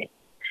involved in it.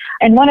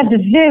 And one of the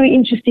very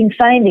interesting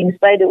findings,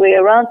 by the way,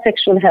 around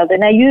sexual health,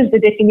 and I use the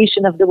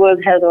definition of the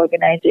World Health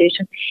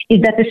Organization, is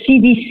that the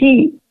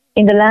CDC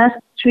in the last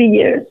 3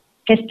 years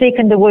has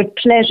taken the word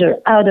pleasure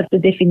out of the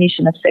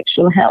definition of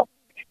sexual health.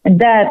 And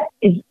that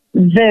is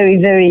very,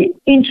 very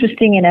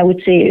interesting and I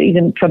would say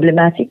even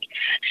problematic.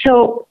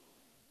 So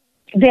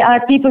There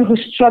are people who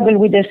struggle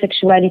with their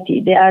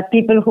sexuality. There are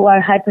people who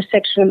are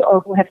hypersexual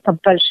or who have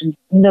compulsions,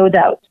 no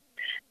doubt.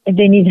 And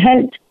they need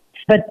help.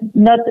 But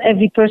not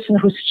every person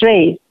who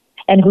strays,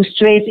 and who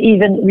strays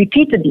even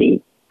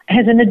repeatedly,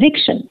 has an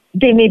addiction.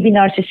 They may be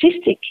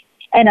narcissistic.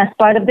 And as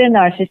part of their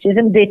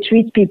narcissism, they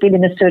treat people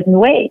in a certain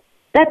way.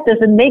 That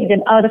doesn't make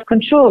them out of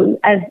control.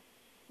 As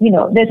you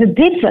know, there's a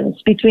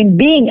difference between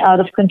being out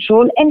of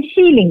control and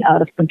feeling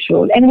out of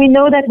control. And we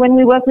know that when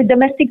we work with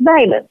domestic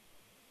violence.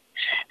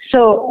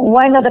 So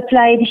why not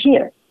apply it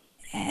here?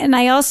 And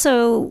I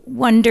also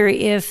wonder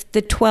if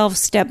the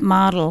 12-step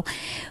model,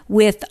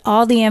 with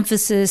all the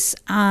emphasis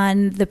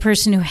on the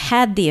person who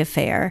had the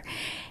affair,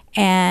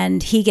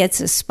 and he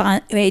gets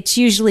it's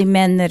usually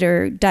men that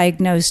are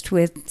diagnosed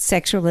with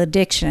sexual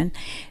addiction,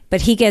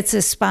 but he gets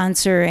a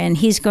sponsor and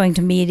he's going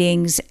to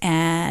meetings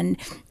and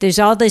there's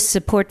all this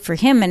support for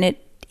him, and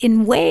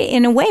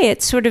in a way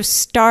it sort of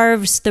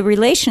starves the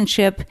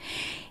relationship,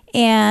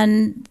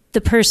 and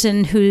the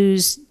person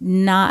who's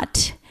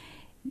not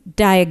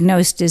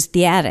diagnosed as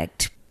the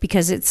addict,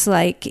 because it's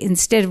like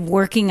instead of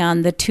working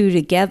on the two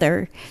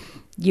together,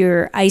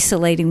 you're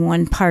isolating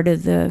one part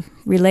of the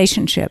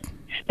relationship.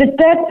 But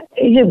that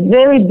is a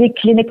very big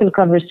clinical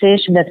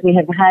conversation that we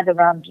have had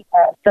around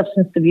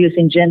substance abuse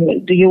in general.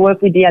 Do you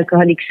work with the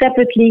alcoholic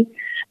separately?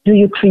 Do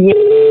you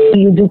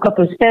do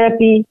couples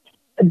therapy?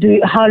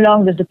 How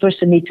long does the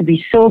person need to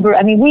be sober?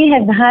 I mean, we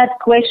have had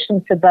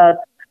questions about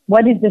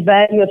what is the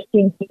value of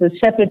seeing people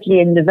separately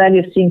and the value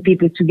of seeing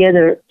people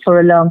together for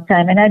a long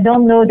time. And I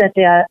don't know that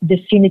there are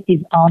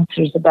definitive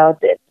answers about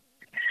it.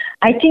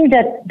 I think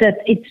that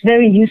it's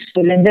very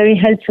useful and very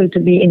helpful to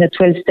be in a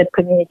 12-step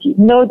community,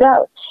 no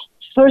doubt.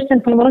 First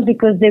and foremost,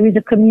 because there is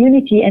a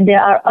community and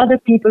there are other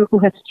people who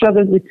have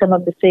struggled with some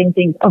of the same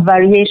things or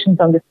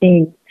variations on the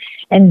theme.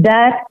 And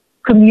that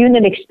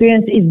communal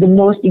experience is the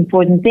most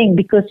important thing,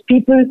 because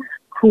people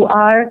who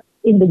are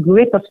in the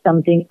grip of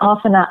something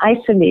often are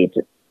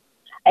isolated.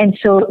 And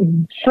so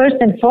first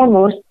and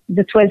foremost,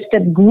 the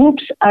 12-step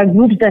groups are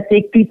groups that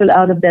take people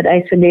out of that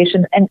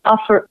isolation and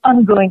offer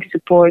ongoing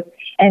support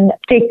and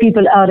take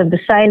people out of the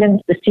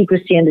silence, the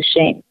secrecy, and the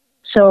shame.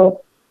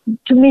 So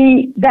to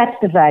me, that's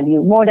the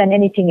value more than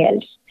anything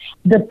else.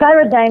 The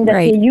paradigm that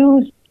they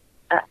use,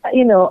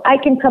 I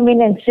can come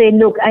in and say,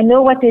 look, I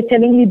know what they're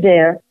telling you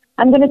there.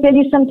 I'm going to tell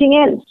you something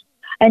else.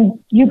 And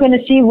you're going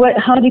to see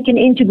how you can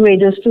integrate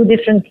those two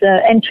different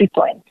entry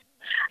points.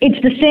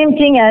 It's the same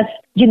thing as,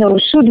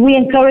 should we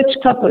encourage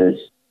couples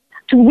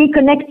to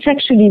reconnect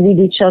sexually with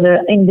each other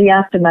in the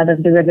aftermath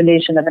of the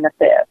revelation of an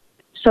affair?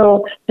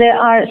 So there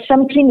are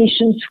some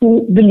clinicians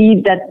who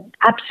believe that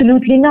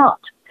absolutely not.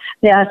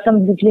 There are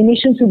some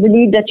clinicians who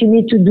believe that you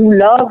need to do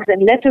logs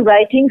and letter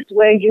writings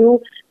where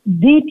you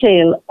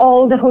detail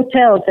all the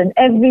hotels and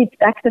every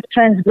act of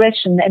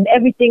transgression and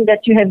everything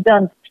that you have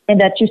done, and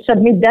that you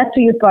submit that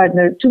to your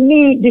partner. To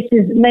me, this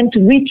is meant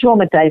to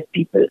re-traumatize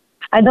people.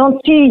 I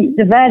don't see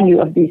the value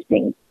of these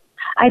things.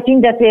 I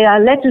think that there are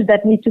letters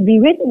that need to be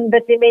written,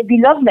 but they may be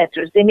love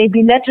letters. They may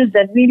be letters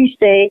that really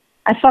say,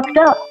 I fucked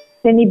up.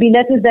 There may be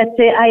letters that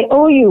say, I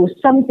owe you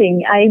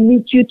something. I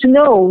need you to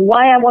know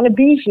why I want to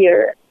be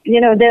here.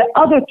 There are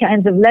other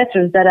kinds of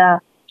letters that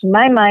are, to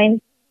my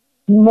mind,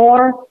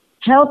 more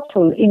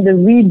helpful in the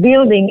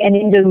rebuilding and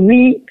in the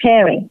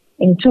repairing,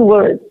 in two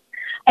words.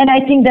 And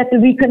I think that the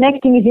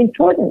reconnecting is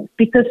important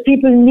because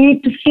people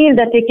need to feel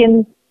that they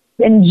can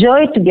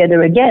enjoy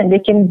together again. They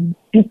can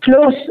be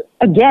close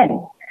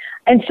again.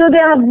 And so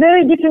there are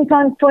very different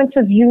points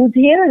of view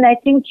here, and I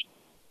think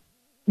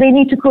they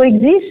need to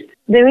coexist.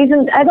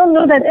 I don't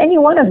know that any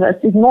one of us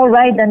is more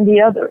right than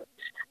the other.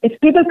 If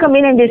people come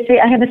in and they say,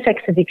 I have a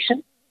sex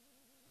addiction,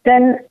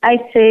 then I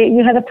say,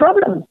 you have a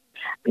problem.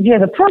 You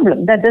have a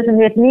problem. That doesn't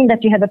yet mean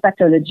that you have a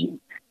pathology.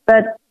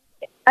 But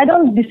I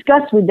don't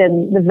discuss with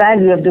them the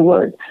value of the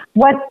word.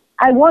 What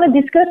I want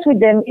to discuss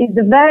with them is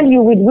the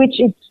value with which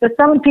it, for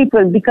some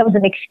people, becomes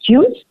an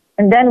excuse,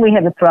 and then we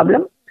have a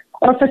problem.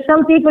 Or for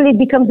some people, it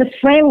becomes a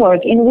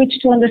framework in which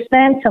to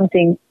understand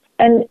something,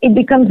 and it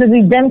becomes a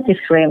redemptive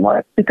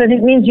framework because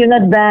it means you're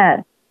not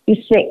bad,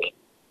 you're sick.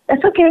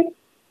 That's okay.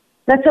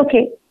 That's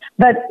okay.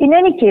 But in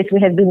any case, we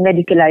have been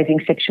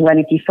medicalizing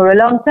sexuality for a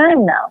long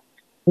time now.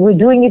 We're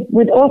doing it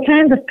with all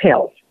kinds of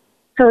pills.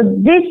 So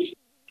this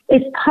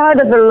is part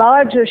of a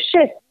larger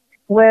shift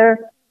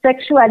where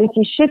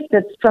sexuality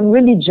shifted from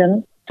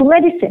religion to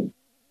medicine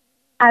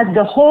as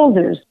the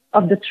holders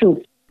of the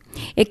truth.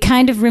 It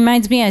kind of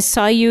reminds me, I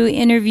saw you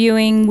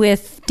interviewing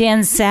with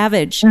Dan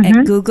Savage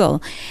at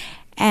Google,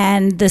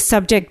 and the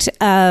subject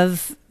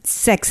of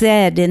sex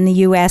ed in the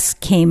U.S.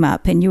 came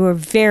up, and you were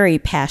very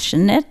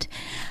passionate.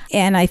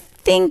 And I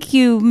think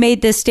you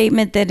made the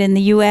statement that in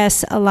the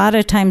U.S., a lot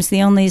of times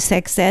the only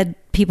sex ed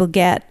people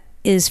get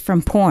is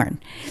from porn.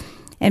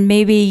 And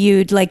maybe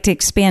you'd like to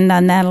expand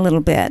on that a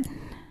little bit.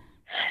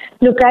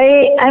 Look,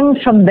 I'm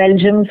from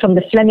Belgium, from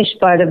the Flemish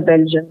part of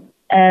Belgium,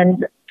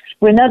 and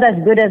we're not as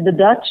good as the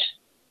Dutch,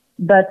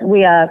 but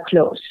we are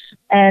close.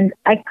 And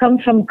I come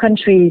from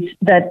countries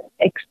that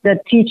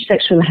teach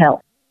sexual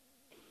health.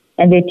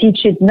 And they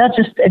teach it not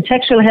just,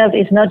 sexual health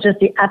is not just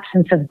the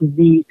absence of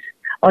disease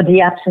or the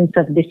absence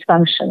of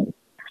dysfunction,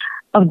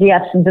 of the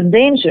absence of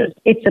dangers.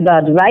 It's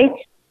about rights,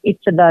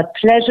 it's about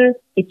pleasure,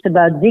 it's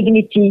about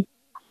dignity,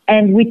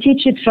 and we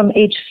teach it from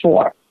age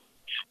 4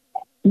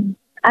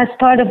 as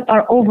part of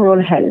our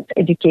overall health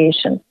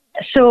education.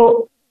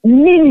 So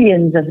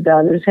millions of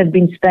dollars have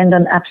been spent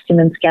on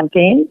abstinence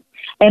campaigns,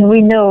 and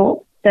we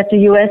know that the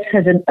U.S.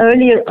 has an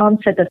earlier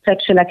onset of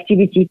sexual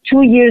activity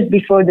 2 years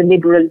before the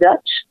liberal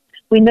Dutch.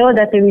 We know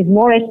that there is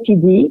more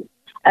STD,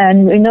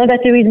 and we know that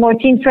there is more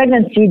teen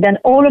pregnancy than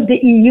all of the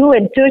EU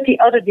and 30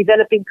 other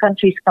developing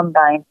countries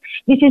combined.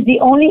 This is the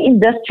only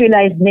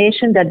industrialized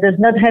nation that does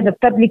not have a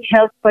public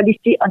health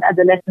policy on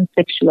adolescent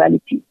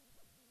sexuality.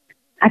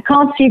 I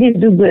can't see this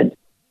do good.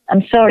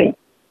 I'm sorry.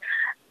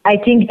 I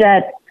think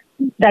that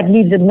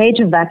leaves a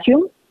major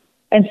vacuum.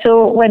 And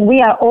so when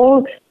we are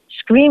all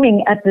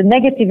screaming at the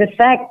negative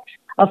effects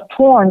of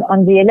porn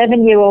on the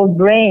 11-year-old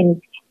brain,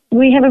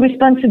 we have a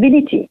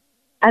responsibility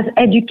as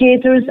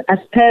educators, as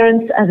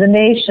parents, as a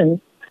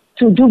nation,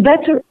 to do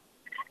better.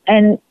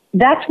 And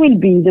that will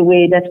be the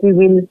way that we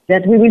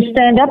will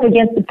stand up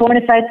against the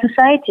pornified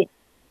society.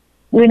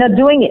 We're not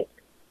doing it.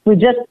 We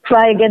just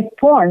cry against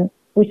porn.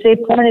 We say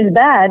porn is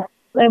bad,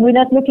 and we're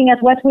not looking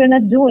at what we're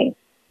not doing.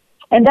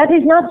 And that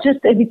is not just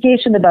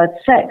education about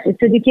sex.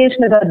 It's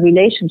education about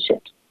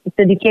relationships. It's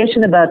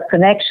education about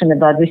connection,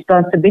 about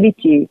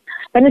responsibility,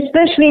 and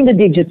especially in the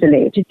digital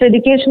age. It's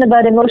education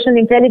about emotional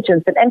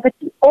intelligence and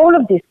empathy. All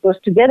of this goes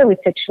together with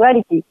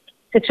sexuality.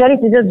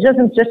 Sexuality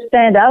doesn't just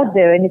stand out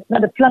there, and it's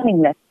not a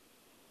plumbing lesson.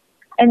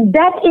 And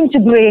that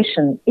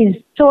integration is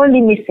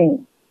sorely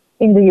missing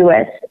in the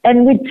U.S.,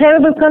 and with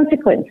terrible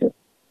consequences.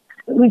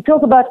 We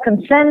talk about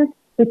consent,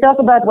 we talk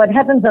about what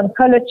happens on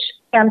college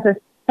campus,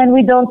 and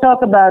we don't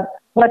talk about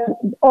what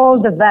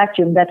all the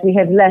vacuum that we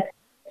have left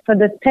for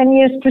the 10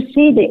 years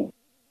preceding.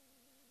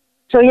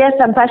 So yes,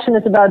 I'm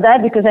passionate about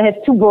that because I have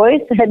 2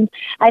 boys and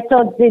I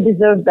thought they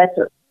deserve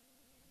better.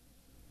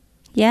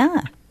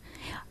 Yeah.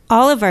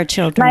 All of our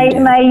children do.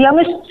 My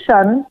youngest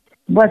son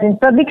was in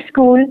public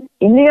school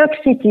in New York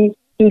City.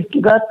 He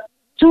got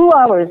 2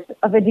 hours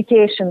of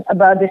education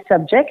about this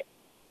subject.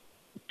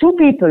 2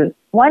 people.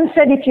 One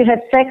said if you have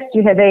sex,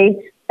 you have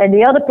AIDS. And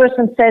the other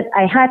person said,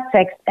 I had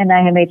sex and I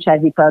am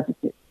HIV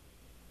positive.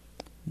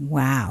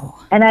 Wow.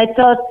 And I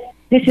thought,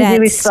 this is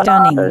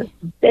irresponsible.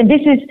 Stunning. And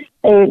this is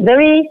a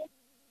very,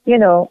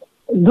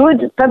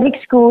 good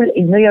public school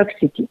in New York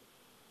City.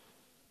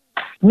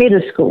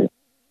 Middle school.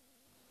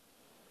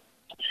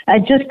 I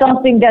just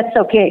don't think that's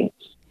okay.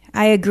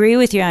 I agree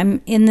with you.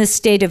 I'm in the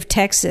state of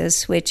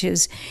Texas, which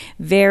is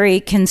very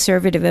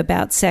conservative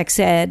about sex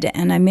ed,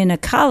 and I'm in a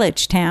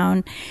college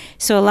town,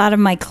 so a lot of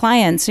my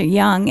clients are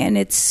young, and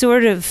it's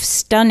sort of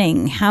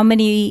stunning how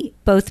many,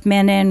 both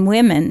men and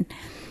women,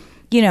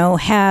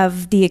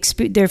 have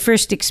their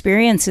first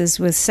experiences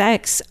with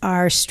sex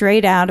are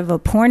straight out of a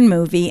porn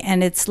movie,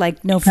 and it's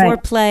like no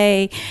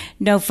foreplay,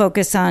 no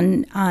focus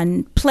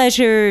on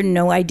pleasure,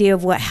 no idea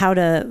of how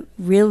to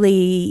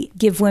really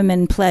give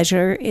women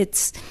pleasure.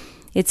 It's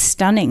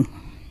stunning.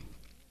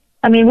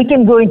 I mean, we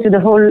can go into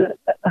the whole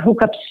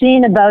hookup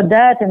scene about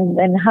that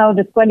and how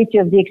the quality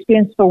of the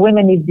experience for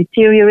women is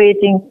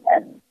deteriorating.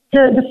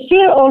 The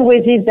fear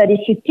always is that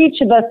if you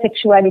teach about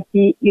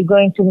sexuality, you're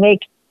going to make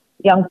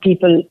young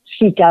people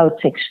seek out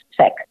sex.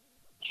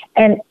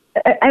 And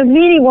I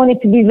really want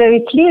it to be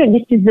very clear.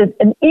 This is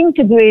an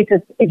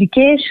integrated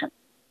education.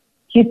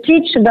 You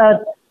teach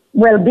about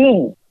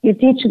well-being. You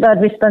teach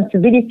about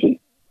responsibility.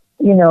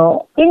 In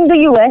the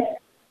U.S.,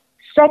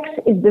 sex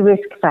is the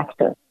risk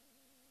factor.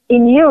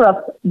 In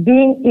Europe,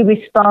 being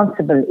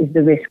irresponsible is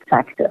the risk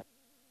factor.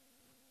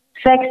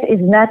 Sex is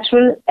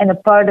natural and a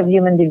part of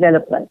human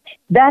development.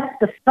 That's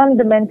the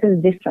fundamental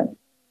difference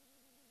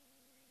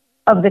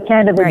of the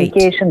kind of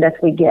education that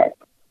we get.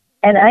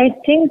 And I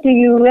think the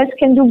U.S.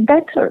 can do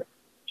better.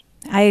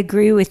 I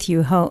agree with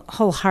you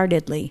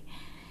wholeheartedly.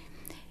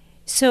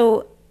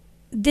 So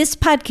this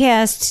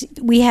podcast,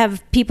 we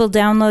have people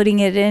downloading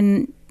it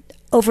in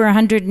over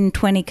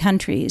 120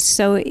 countries.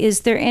 So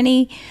is there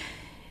any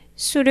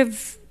sort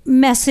of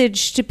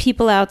message to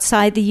people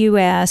outside the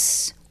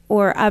U.S.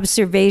 or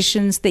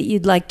observations that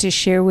you'd like to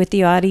share with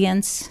the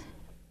audience?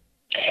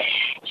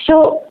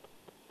 So,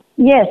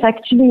 yes,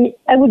 actually,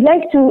 I would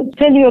like to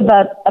tell you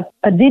about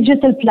a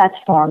digital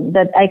platform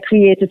that I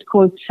created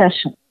called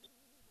Sessions,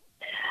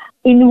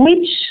 in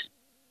which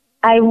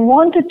I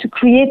wanted to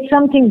create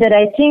something that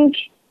I think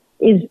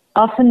is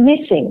often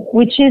missing,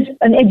 which is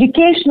an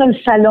educational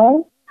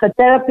salon for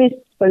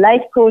therapists, for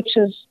life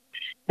coaches,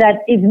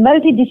 that is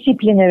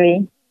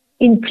multidisciplinary,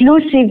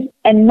 inclusive,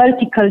 and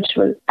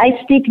multicultural. I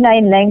speak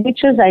 9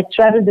 languages, I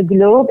travel the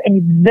globe, and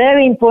it's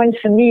very important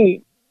for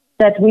me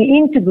that we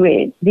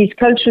integrate these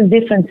cultural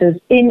differences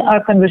in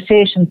our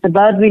conversations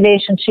about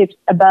relationships,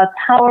 about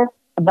power,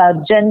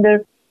 about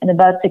gender, and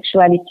about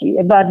sexuality,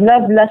 about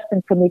love, lust,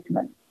 and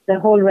commitment, the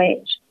whole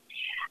range.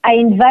 I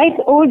invite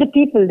all the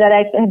people that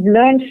I have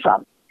learned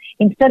from.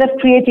 Instead of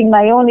creating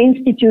my own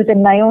institute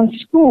and my own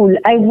school,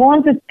 I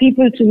wanted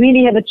people to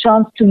really have a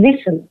chance to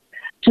listen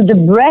to the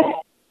breadth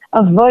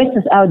of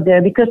voices out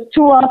there, because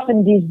too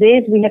often these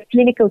days we have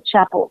clinical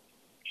chapels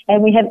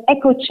and we have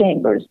echo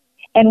chambers,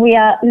 and we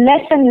are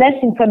less and less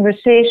in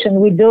conversation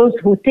with those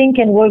who think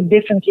and work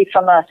differently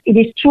from us. It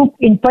is true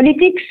in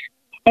politics,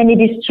 and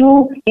it is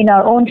true in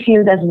our own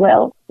field as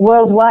well,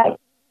 worldwide.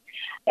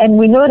 And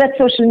we know that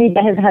social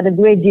media has had a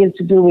great deal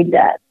to do with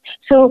that.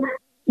 So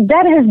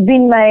that has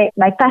been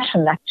my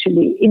passion,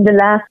 actually, in the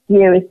last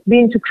year. It's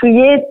been to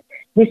create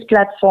this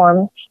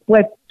platform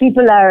where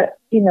people are,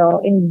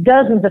 in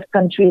dozens of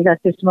countries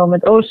at this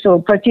moment,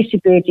 also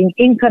participating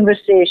in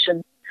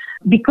conversation,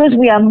 because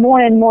we are more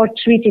and more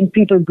treating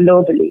people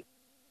globally.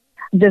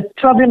 The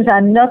problems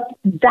are not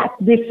that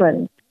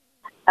different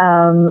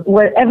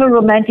wherever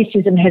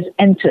romanticism has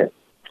entered.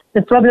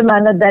 The problem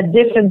are not that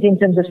different in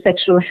terms of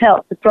sexual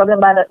health. The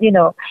problem are not,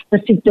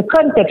 the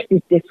context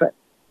is different.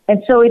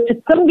 And so it's a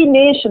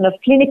combination of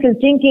clinical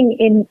thinking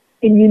in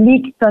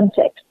unique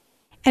contexts.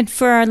 And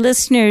for our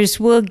listeners,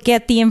 we'll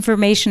get the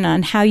information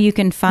on how you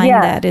can find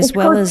that, as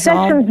well as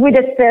Sessions with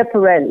Esther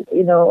Perel,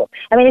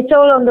 it's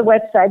all on the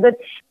website. But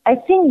I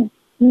think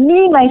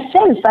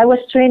myself, I was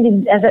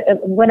trained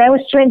when I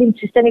was trained in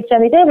systemic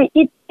family therapy,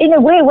 it in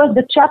a way was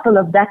the chapel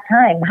of that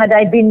time. Had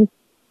I been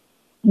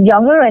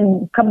younger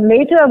and come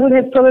later, I would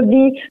have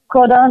probably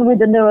caught on with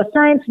the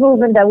neuroscience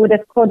movement. I would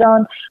have caught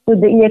on with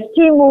the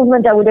EFT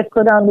movement. I would have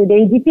caught on with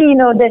ADP.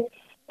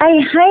 I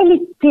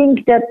highly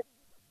think that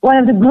one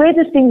of the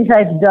greatest things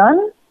I've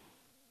done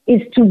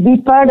is to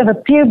be part of a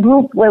peer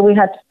group where we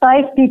had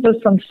 5 people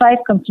from 5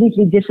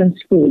 completely different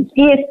schools,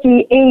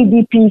 EFT,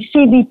 ADP,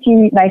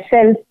 CBT,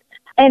 myself,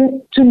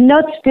 and to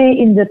not stay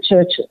in the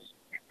churches.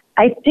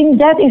 I think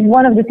that is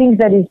one of the things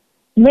that is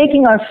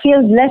making our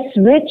field less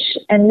rich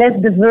and less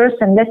diverse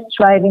and less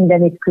thriving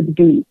than it could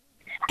be.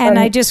 And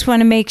I just want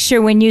to make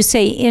sure, when you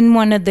say in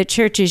one of the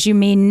churches, you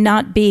mean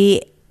not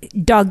be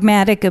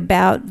dogmatic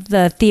about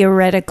the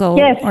theoretical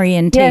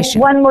orientation. Yes,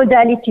 one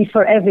modality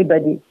for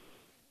everybody.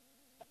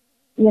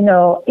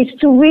 Is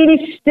to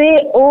really stay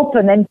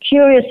open and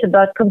curious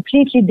about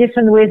completely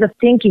different ways of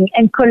thinking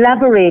and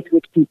collaborate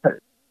with people.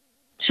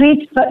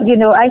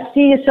 I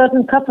see a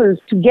certain couples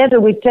together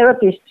with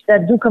therapists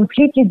that do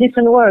completely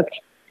different work.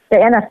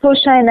 Anna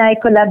Fosha and I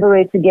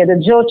collaborate together.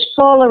 George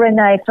Fowler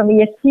and I from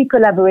EST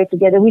collaborate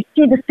together. We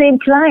see the same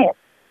client.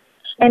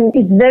 And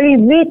it's very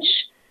rich,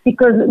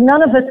 because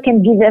none of us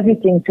can give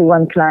everything to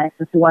one client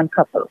or to one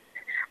couple.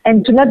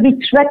 And to not be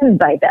threatened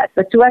by that,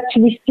 but to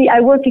actually see.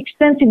 I work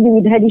extensively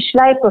with Hedy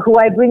Schleifer, who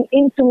I bring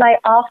into my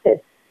office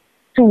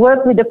to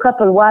work with the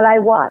couple while I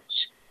watch.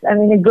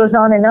 It goes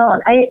on and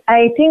on.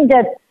 I think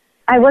that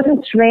I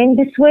wasn't trained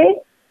this way,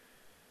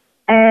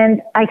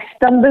 and I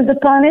stumbled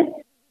upon it.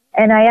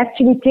 And I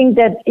actually think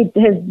that it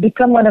has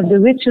become one of the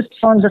richest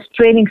forms of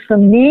training for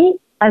me,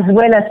 as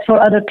well as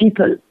for other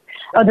people,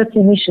 other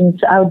clinicians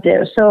out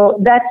there. So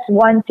that's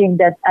one thing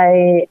that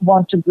I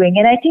want to bring.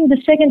 And I think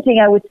the second thing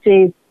I would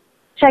say is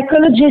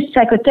psychologists,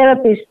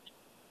 psychotherapists,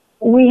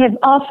 we have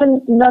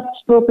often not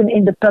spoken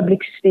in the public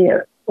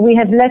sphere. We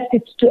have left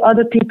it to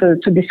other people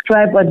to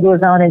describe what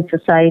goes on in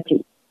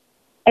society.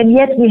 And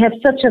yet we have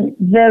such a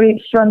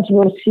very front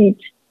row seat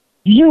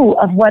view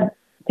of what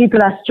people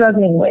are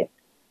struggling with.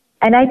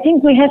 And I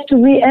think we have to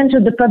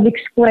re-enter the public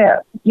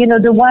square.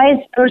 The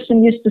wise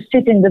person used to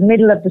sit in the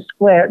middle of the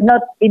square,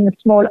 not in a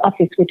small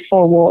office with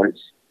 4 walls.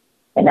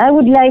 And I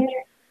would like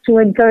to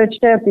encourage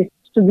therapists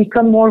to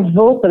become more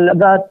vocal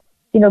about,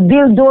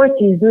 Bill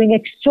Doherty is doing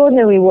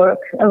extraordinary work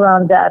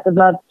around that,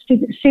 about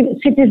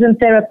citizen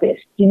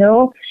therapists,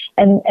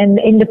 and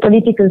in the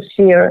political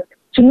sphere,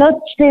 to not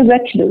stay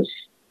recluse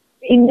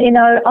in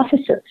our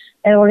offices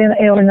or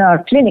in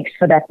our clinics,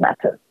 for that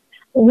matter.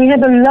 We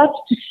have a lot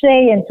to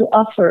say and to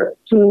offer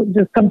to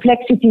the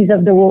complexities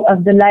of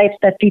the lives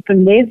that people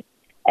live,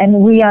 and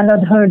we are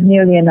not heard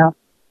nearly enough.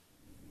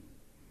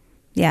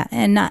 Yeah,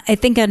 and I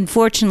think,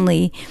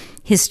 unfortunately,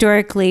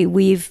 historically,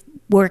 we've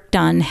worked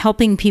on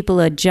helping people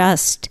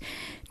adjust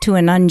to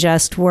an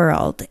unjust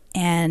world,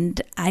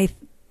 and I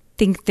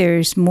think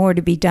there's more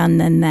to be done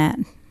than that.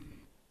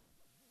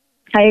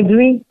 I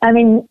agree.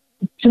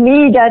 To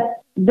me,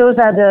 those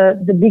are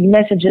the big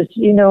messages,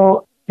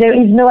 There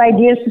is no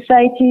ideal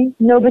society.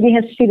 Nobody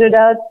has figured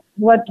out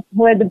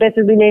where the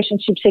better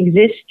relationships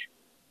exist.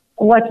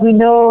 What we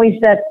know is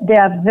that they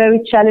are very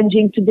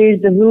challenging today.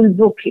 The rule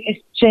book is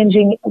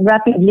changing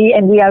rapidly,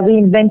 and we are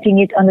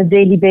reinventing it on a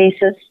daily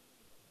basis.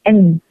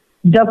 And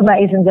dogma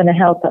isn't going to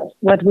help us.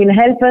 What will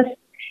help us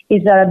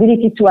is our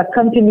ability to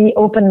accompany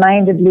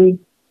open-mindedly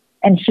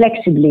and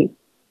flexibly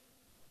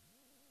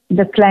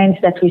the clients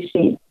that we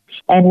see.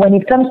 And when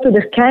it comes to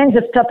the kinds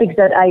of topics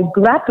that I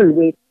grapple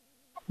with,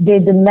 they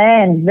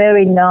demand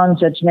very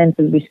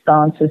non-judgmental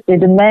responses. They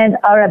demand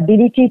our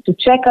ability to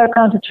check our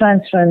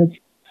countertransference,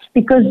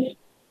 because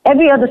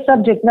every other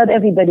subject, not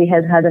everybody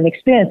has had an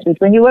experience with.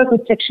 When you work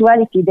with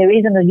sexuality, there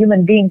isn't a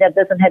human being that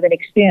doesn't have an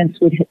experience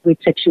with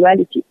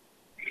sexuality.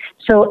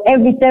 So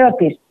every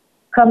therapist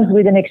comes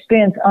with an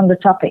experience on the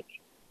topic.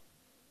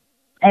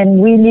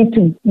 And we need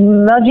to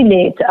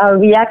modulate our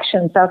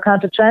reactions, our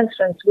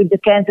countertransference with the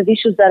kinds of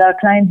issues that our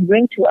clients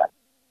bring to us.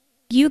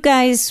 You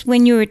guys,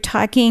 when you were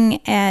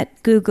talking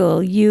at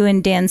Google, you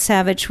and Dan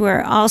Savage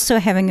were also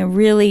having a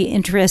really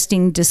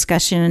interesting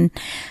discussion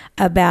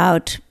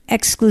about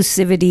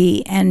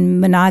exclusivity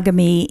and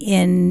monogamy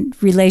in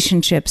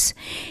relationships.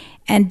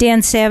 And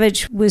Dan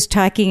Savage was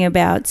talking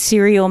about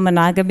serial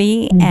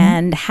monogamy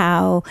and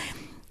how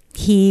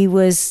he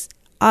was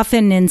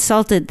often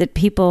insulted that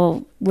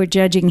people were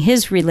judging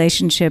his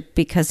relationship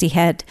because he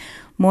had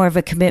more of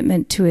a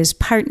commitment to his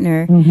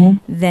partner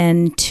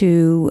than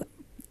to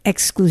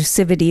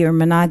exclusivity or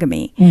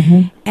monogamy.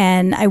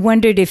 And I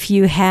wondered if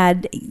you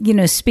had,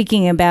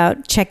 speaking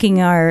about checking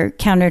our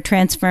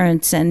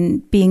countertransference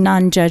and being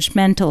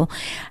non-judgmental,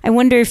 I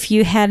wonder if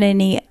you had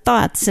any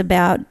thoughts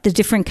about the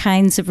different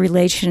kinds of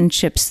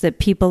relationships that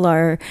people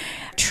are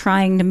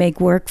trying to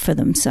make work for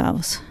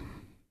themselves.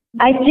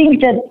 I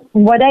think that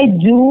what I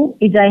do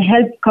is I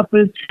help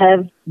couples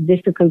have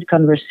difficult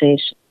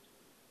conversations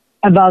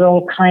about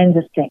all kinds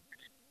of things.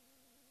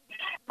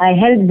 I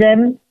help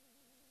them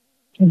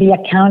be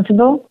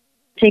accountable,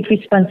 take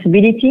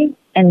responsibility,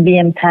 and be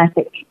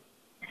empathic.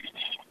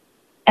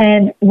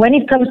 And when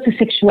it comes to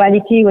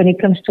sexuality, when it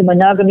comes to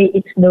monogamy,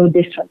 it's no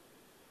different.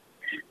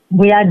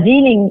 We are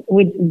dealing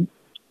with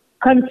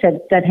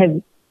concepts that have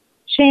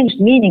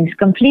changed meanings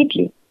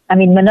completely. I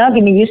mean,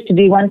 monogamy used to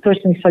be one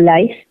person for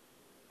life,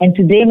 and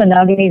today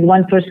monogamy is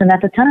one person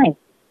at a time.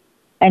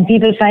 And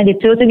people find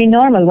it totally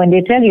normal when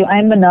they tell you,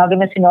 I'm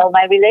monogamous in all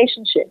my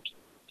relationships.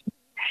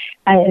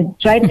 I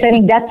tried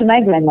telling that to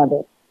my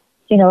grandmother.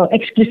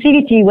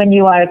 Exclusivity when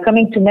you are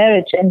coming to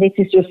marriage and this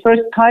is your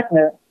first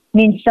partner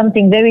means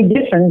something very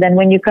different than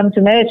when you come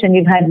to marriage and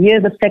you've had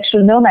years of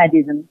sexual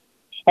nomadism.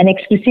 And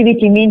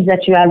exclusivity means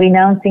that you are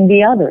renouncing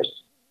the others.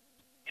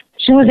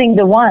 Choosing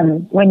the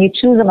one, when you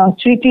choose among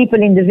 3 people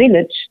in the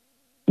village,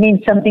 means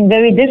something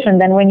very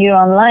different than when you're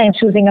online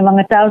choosing among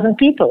 1,000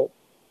 people.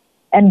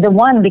 And the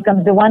one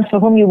becomes the one for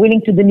whom you're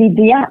willing to delete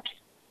the apps.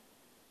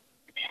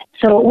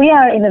 So we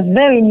are in a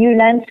very new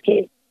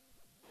landscape.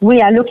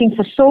 We are looking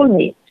for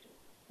soulmates.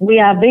 We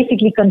are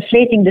basically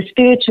conflating the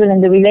spiritual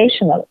and the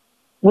relational.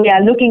 We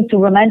are looking to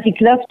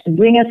romantic love to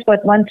bring us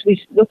what once we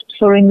looked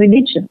for in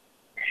religion.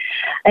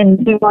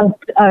 And we want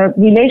our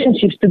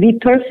relationships to be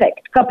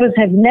perfect. Couples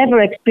have never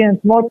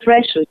experienced more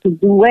pressure to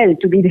do well,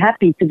 to be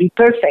happy, to be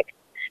perfect.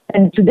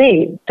 And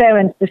today,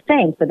 parents the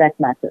same for that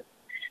matter.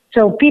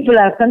 So people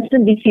are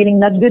constantly feeling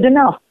not good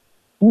enough,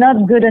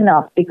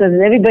 because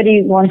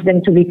everybody wants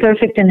them to be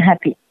perfect and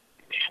happy.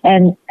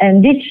 And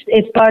this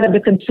is part of the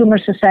consumer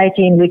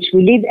society in which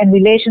we live, and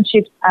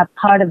relationships are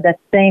part of that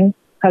same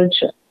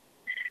culture.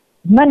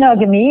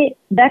 Monogamy,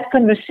 that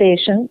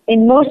conversation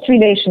in most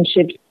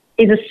relationships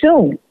is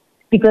assumed,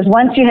 because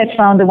once you have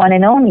found the one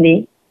and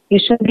only, you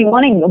shouldn't be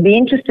wanting or be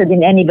interested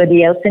in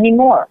anybody else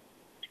anymore.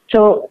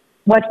 So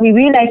what we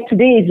realize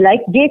today is,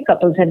 like gay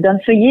couples have done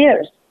for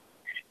years,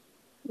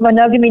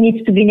 monogamy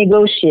needs to be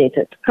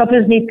negotiated.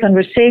 Couples need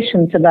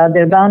conversations about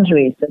their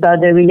boundaries,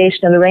 about their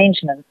relational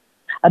arrangements,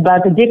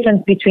 about the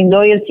difference between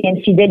loyalty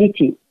and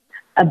fidelity,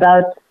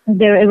 about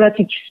their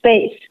erotic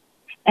space.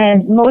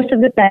 And most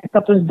of the time,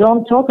 couples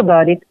don't talk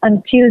about it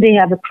until they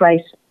have a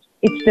crisis.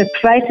 It's the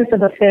crisis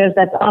of affairs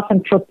that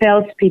often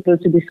propels people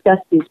to discuss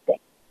these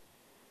things.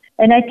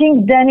 And I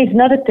think Dan is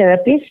not a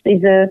therapist,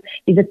 he's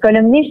a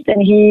columnist,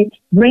 and he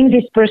brings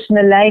his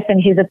personal life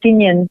and his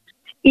opinions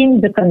in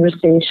the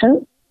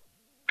conversation.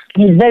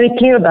 He's very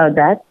clear about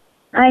that.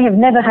 I have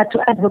never had to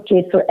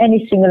advocate for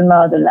any single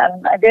model.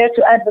 I'm there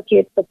to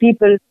advocate for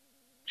people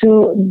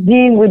to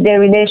deal with their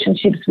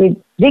relationships with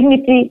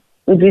dignity,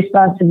 with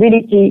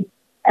responsibility,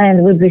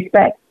 and with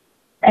respect.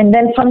 And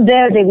then from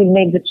there, they will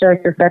make the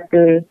choices that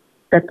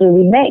they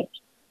will make.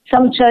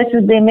 Some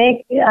choices they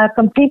make are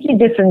completely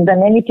different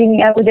than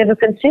anything I would ever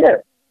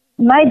consider.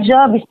 My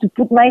job is to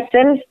put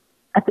myself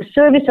at the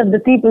service of the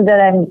people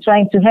that I'm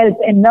trying to help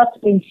and not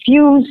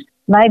infuse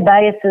my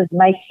biases,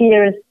 my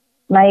fears,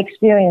 my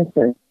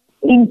experiences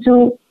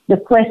into the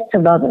quest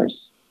of others.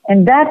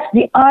 And that's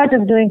the art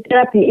of doing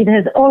therapy. It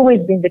has always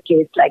been the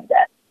case like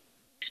that,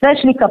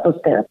 especially couples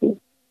therapy.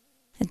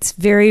 It's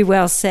very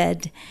well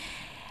said.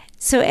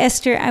 So,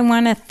 Esther, I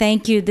want to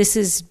thank you. This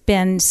has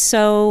been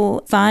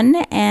so fun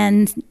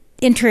and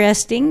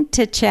interesting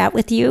to chat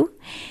with you.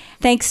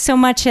 Thanks so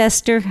much,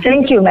 Esther.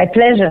 Thank you. My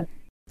pleasure.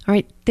 All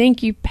right.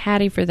 Thank you,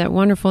 Patty, for that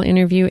wonderful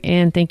interview.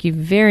 And thank you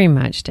very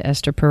much to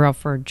Esther Perel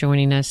for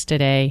joining us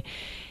today.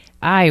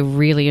 I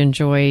really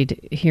enjoyed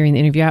hearing the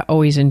interview. I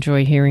always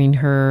enjoy hearing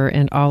her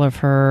and all of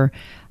her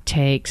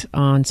takes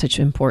on such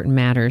important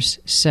matters.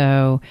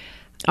 So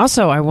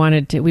also,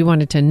 we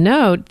wanted to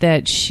note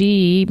that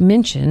she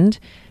mentioned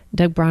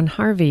Doug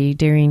Braun-Harvey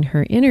during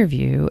her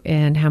interview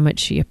and how much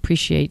she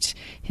appreciates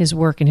his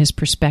work and his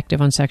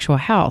perspective on sexual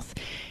health.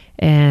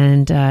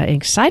 And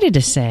excited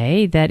to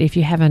say that if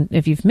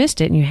you've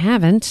missed it and you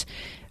haven't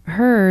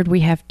heard,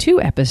 we have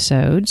 2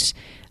 episodes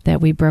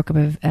that we broke up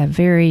a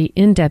very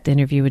in-depth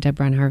interview with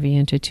Deborah and Harvey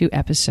into 2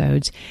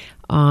 episodes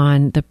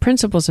on the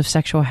principles of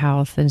sexual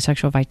health and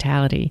sexual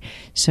vitality.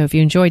 So if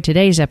you enjoyed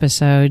today's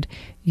episode,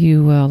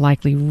 you will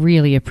likely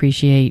really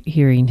appreciate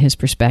hearing his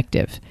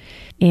perspective.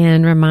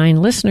 And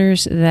remind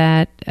listeners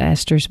that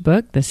Esther's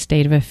book, The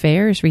State of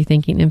Affairs,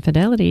 Rethinking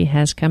Infidelity,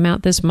 has come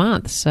out this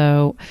month.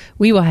 So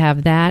we will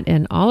have that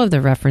and all of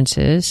the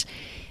references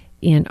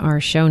in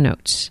our show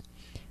notes.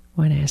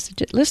 I want to ask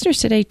the listeners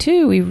today,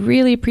 too, we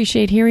really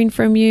appreciate hearing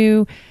from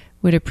you.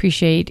 Would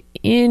appreciate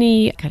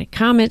any kind of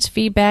comments,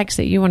 feedbacks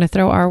that you want to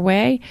throw our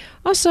way.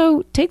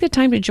 Also, take the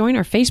time to join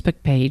our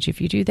Facebook page. If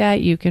you do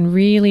that, you can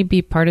really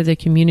be part of the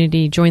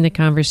community, join the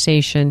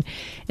conversation,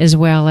 as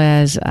well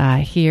as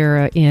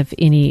hear of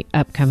any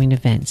upcoming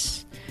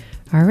events.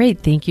 All right,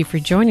 thank you for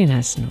joining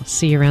us, and we'll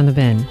see you around the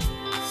bend.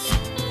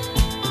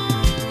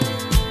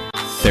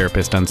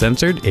 Therapist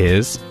Uncensored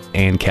is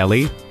Ann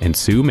Kelly and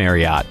Sue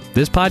Marriott.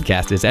 This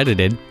podcast is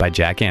edited by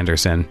Jack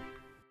Anderson.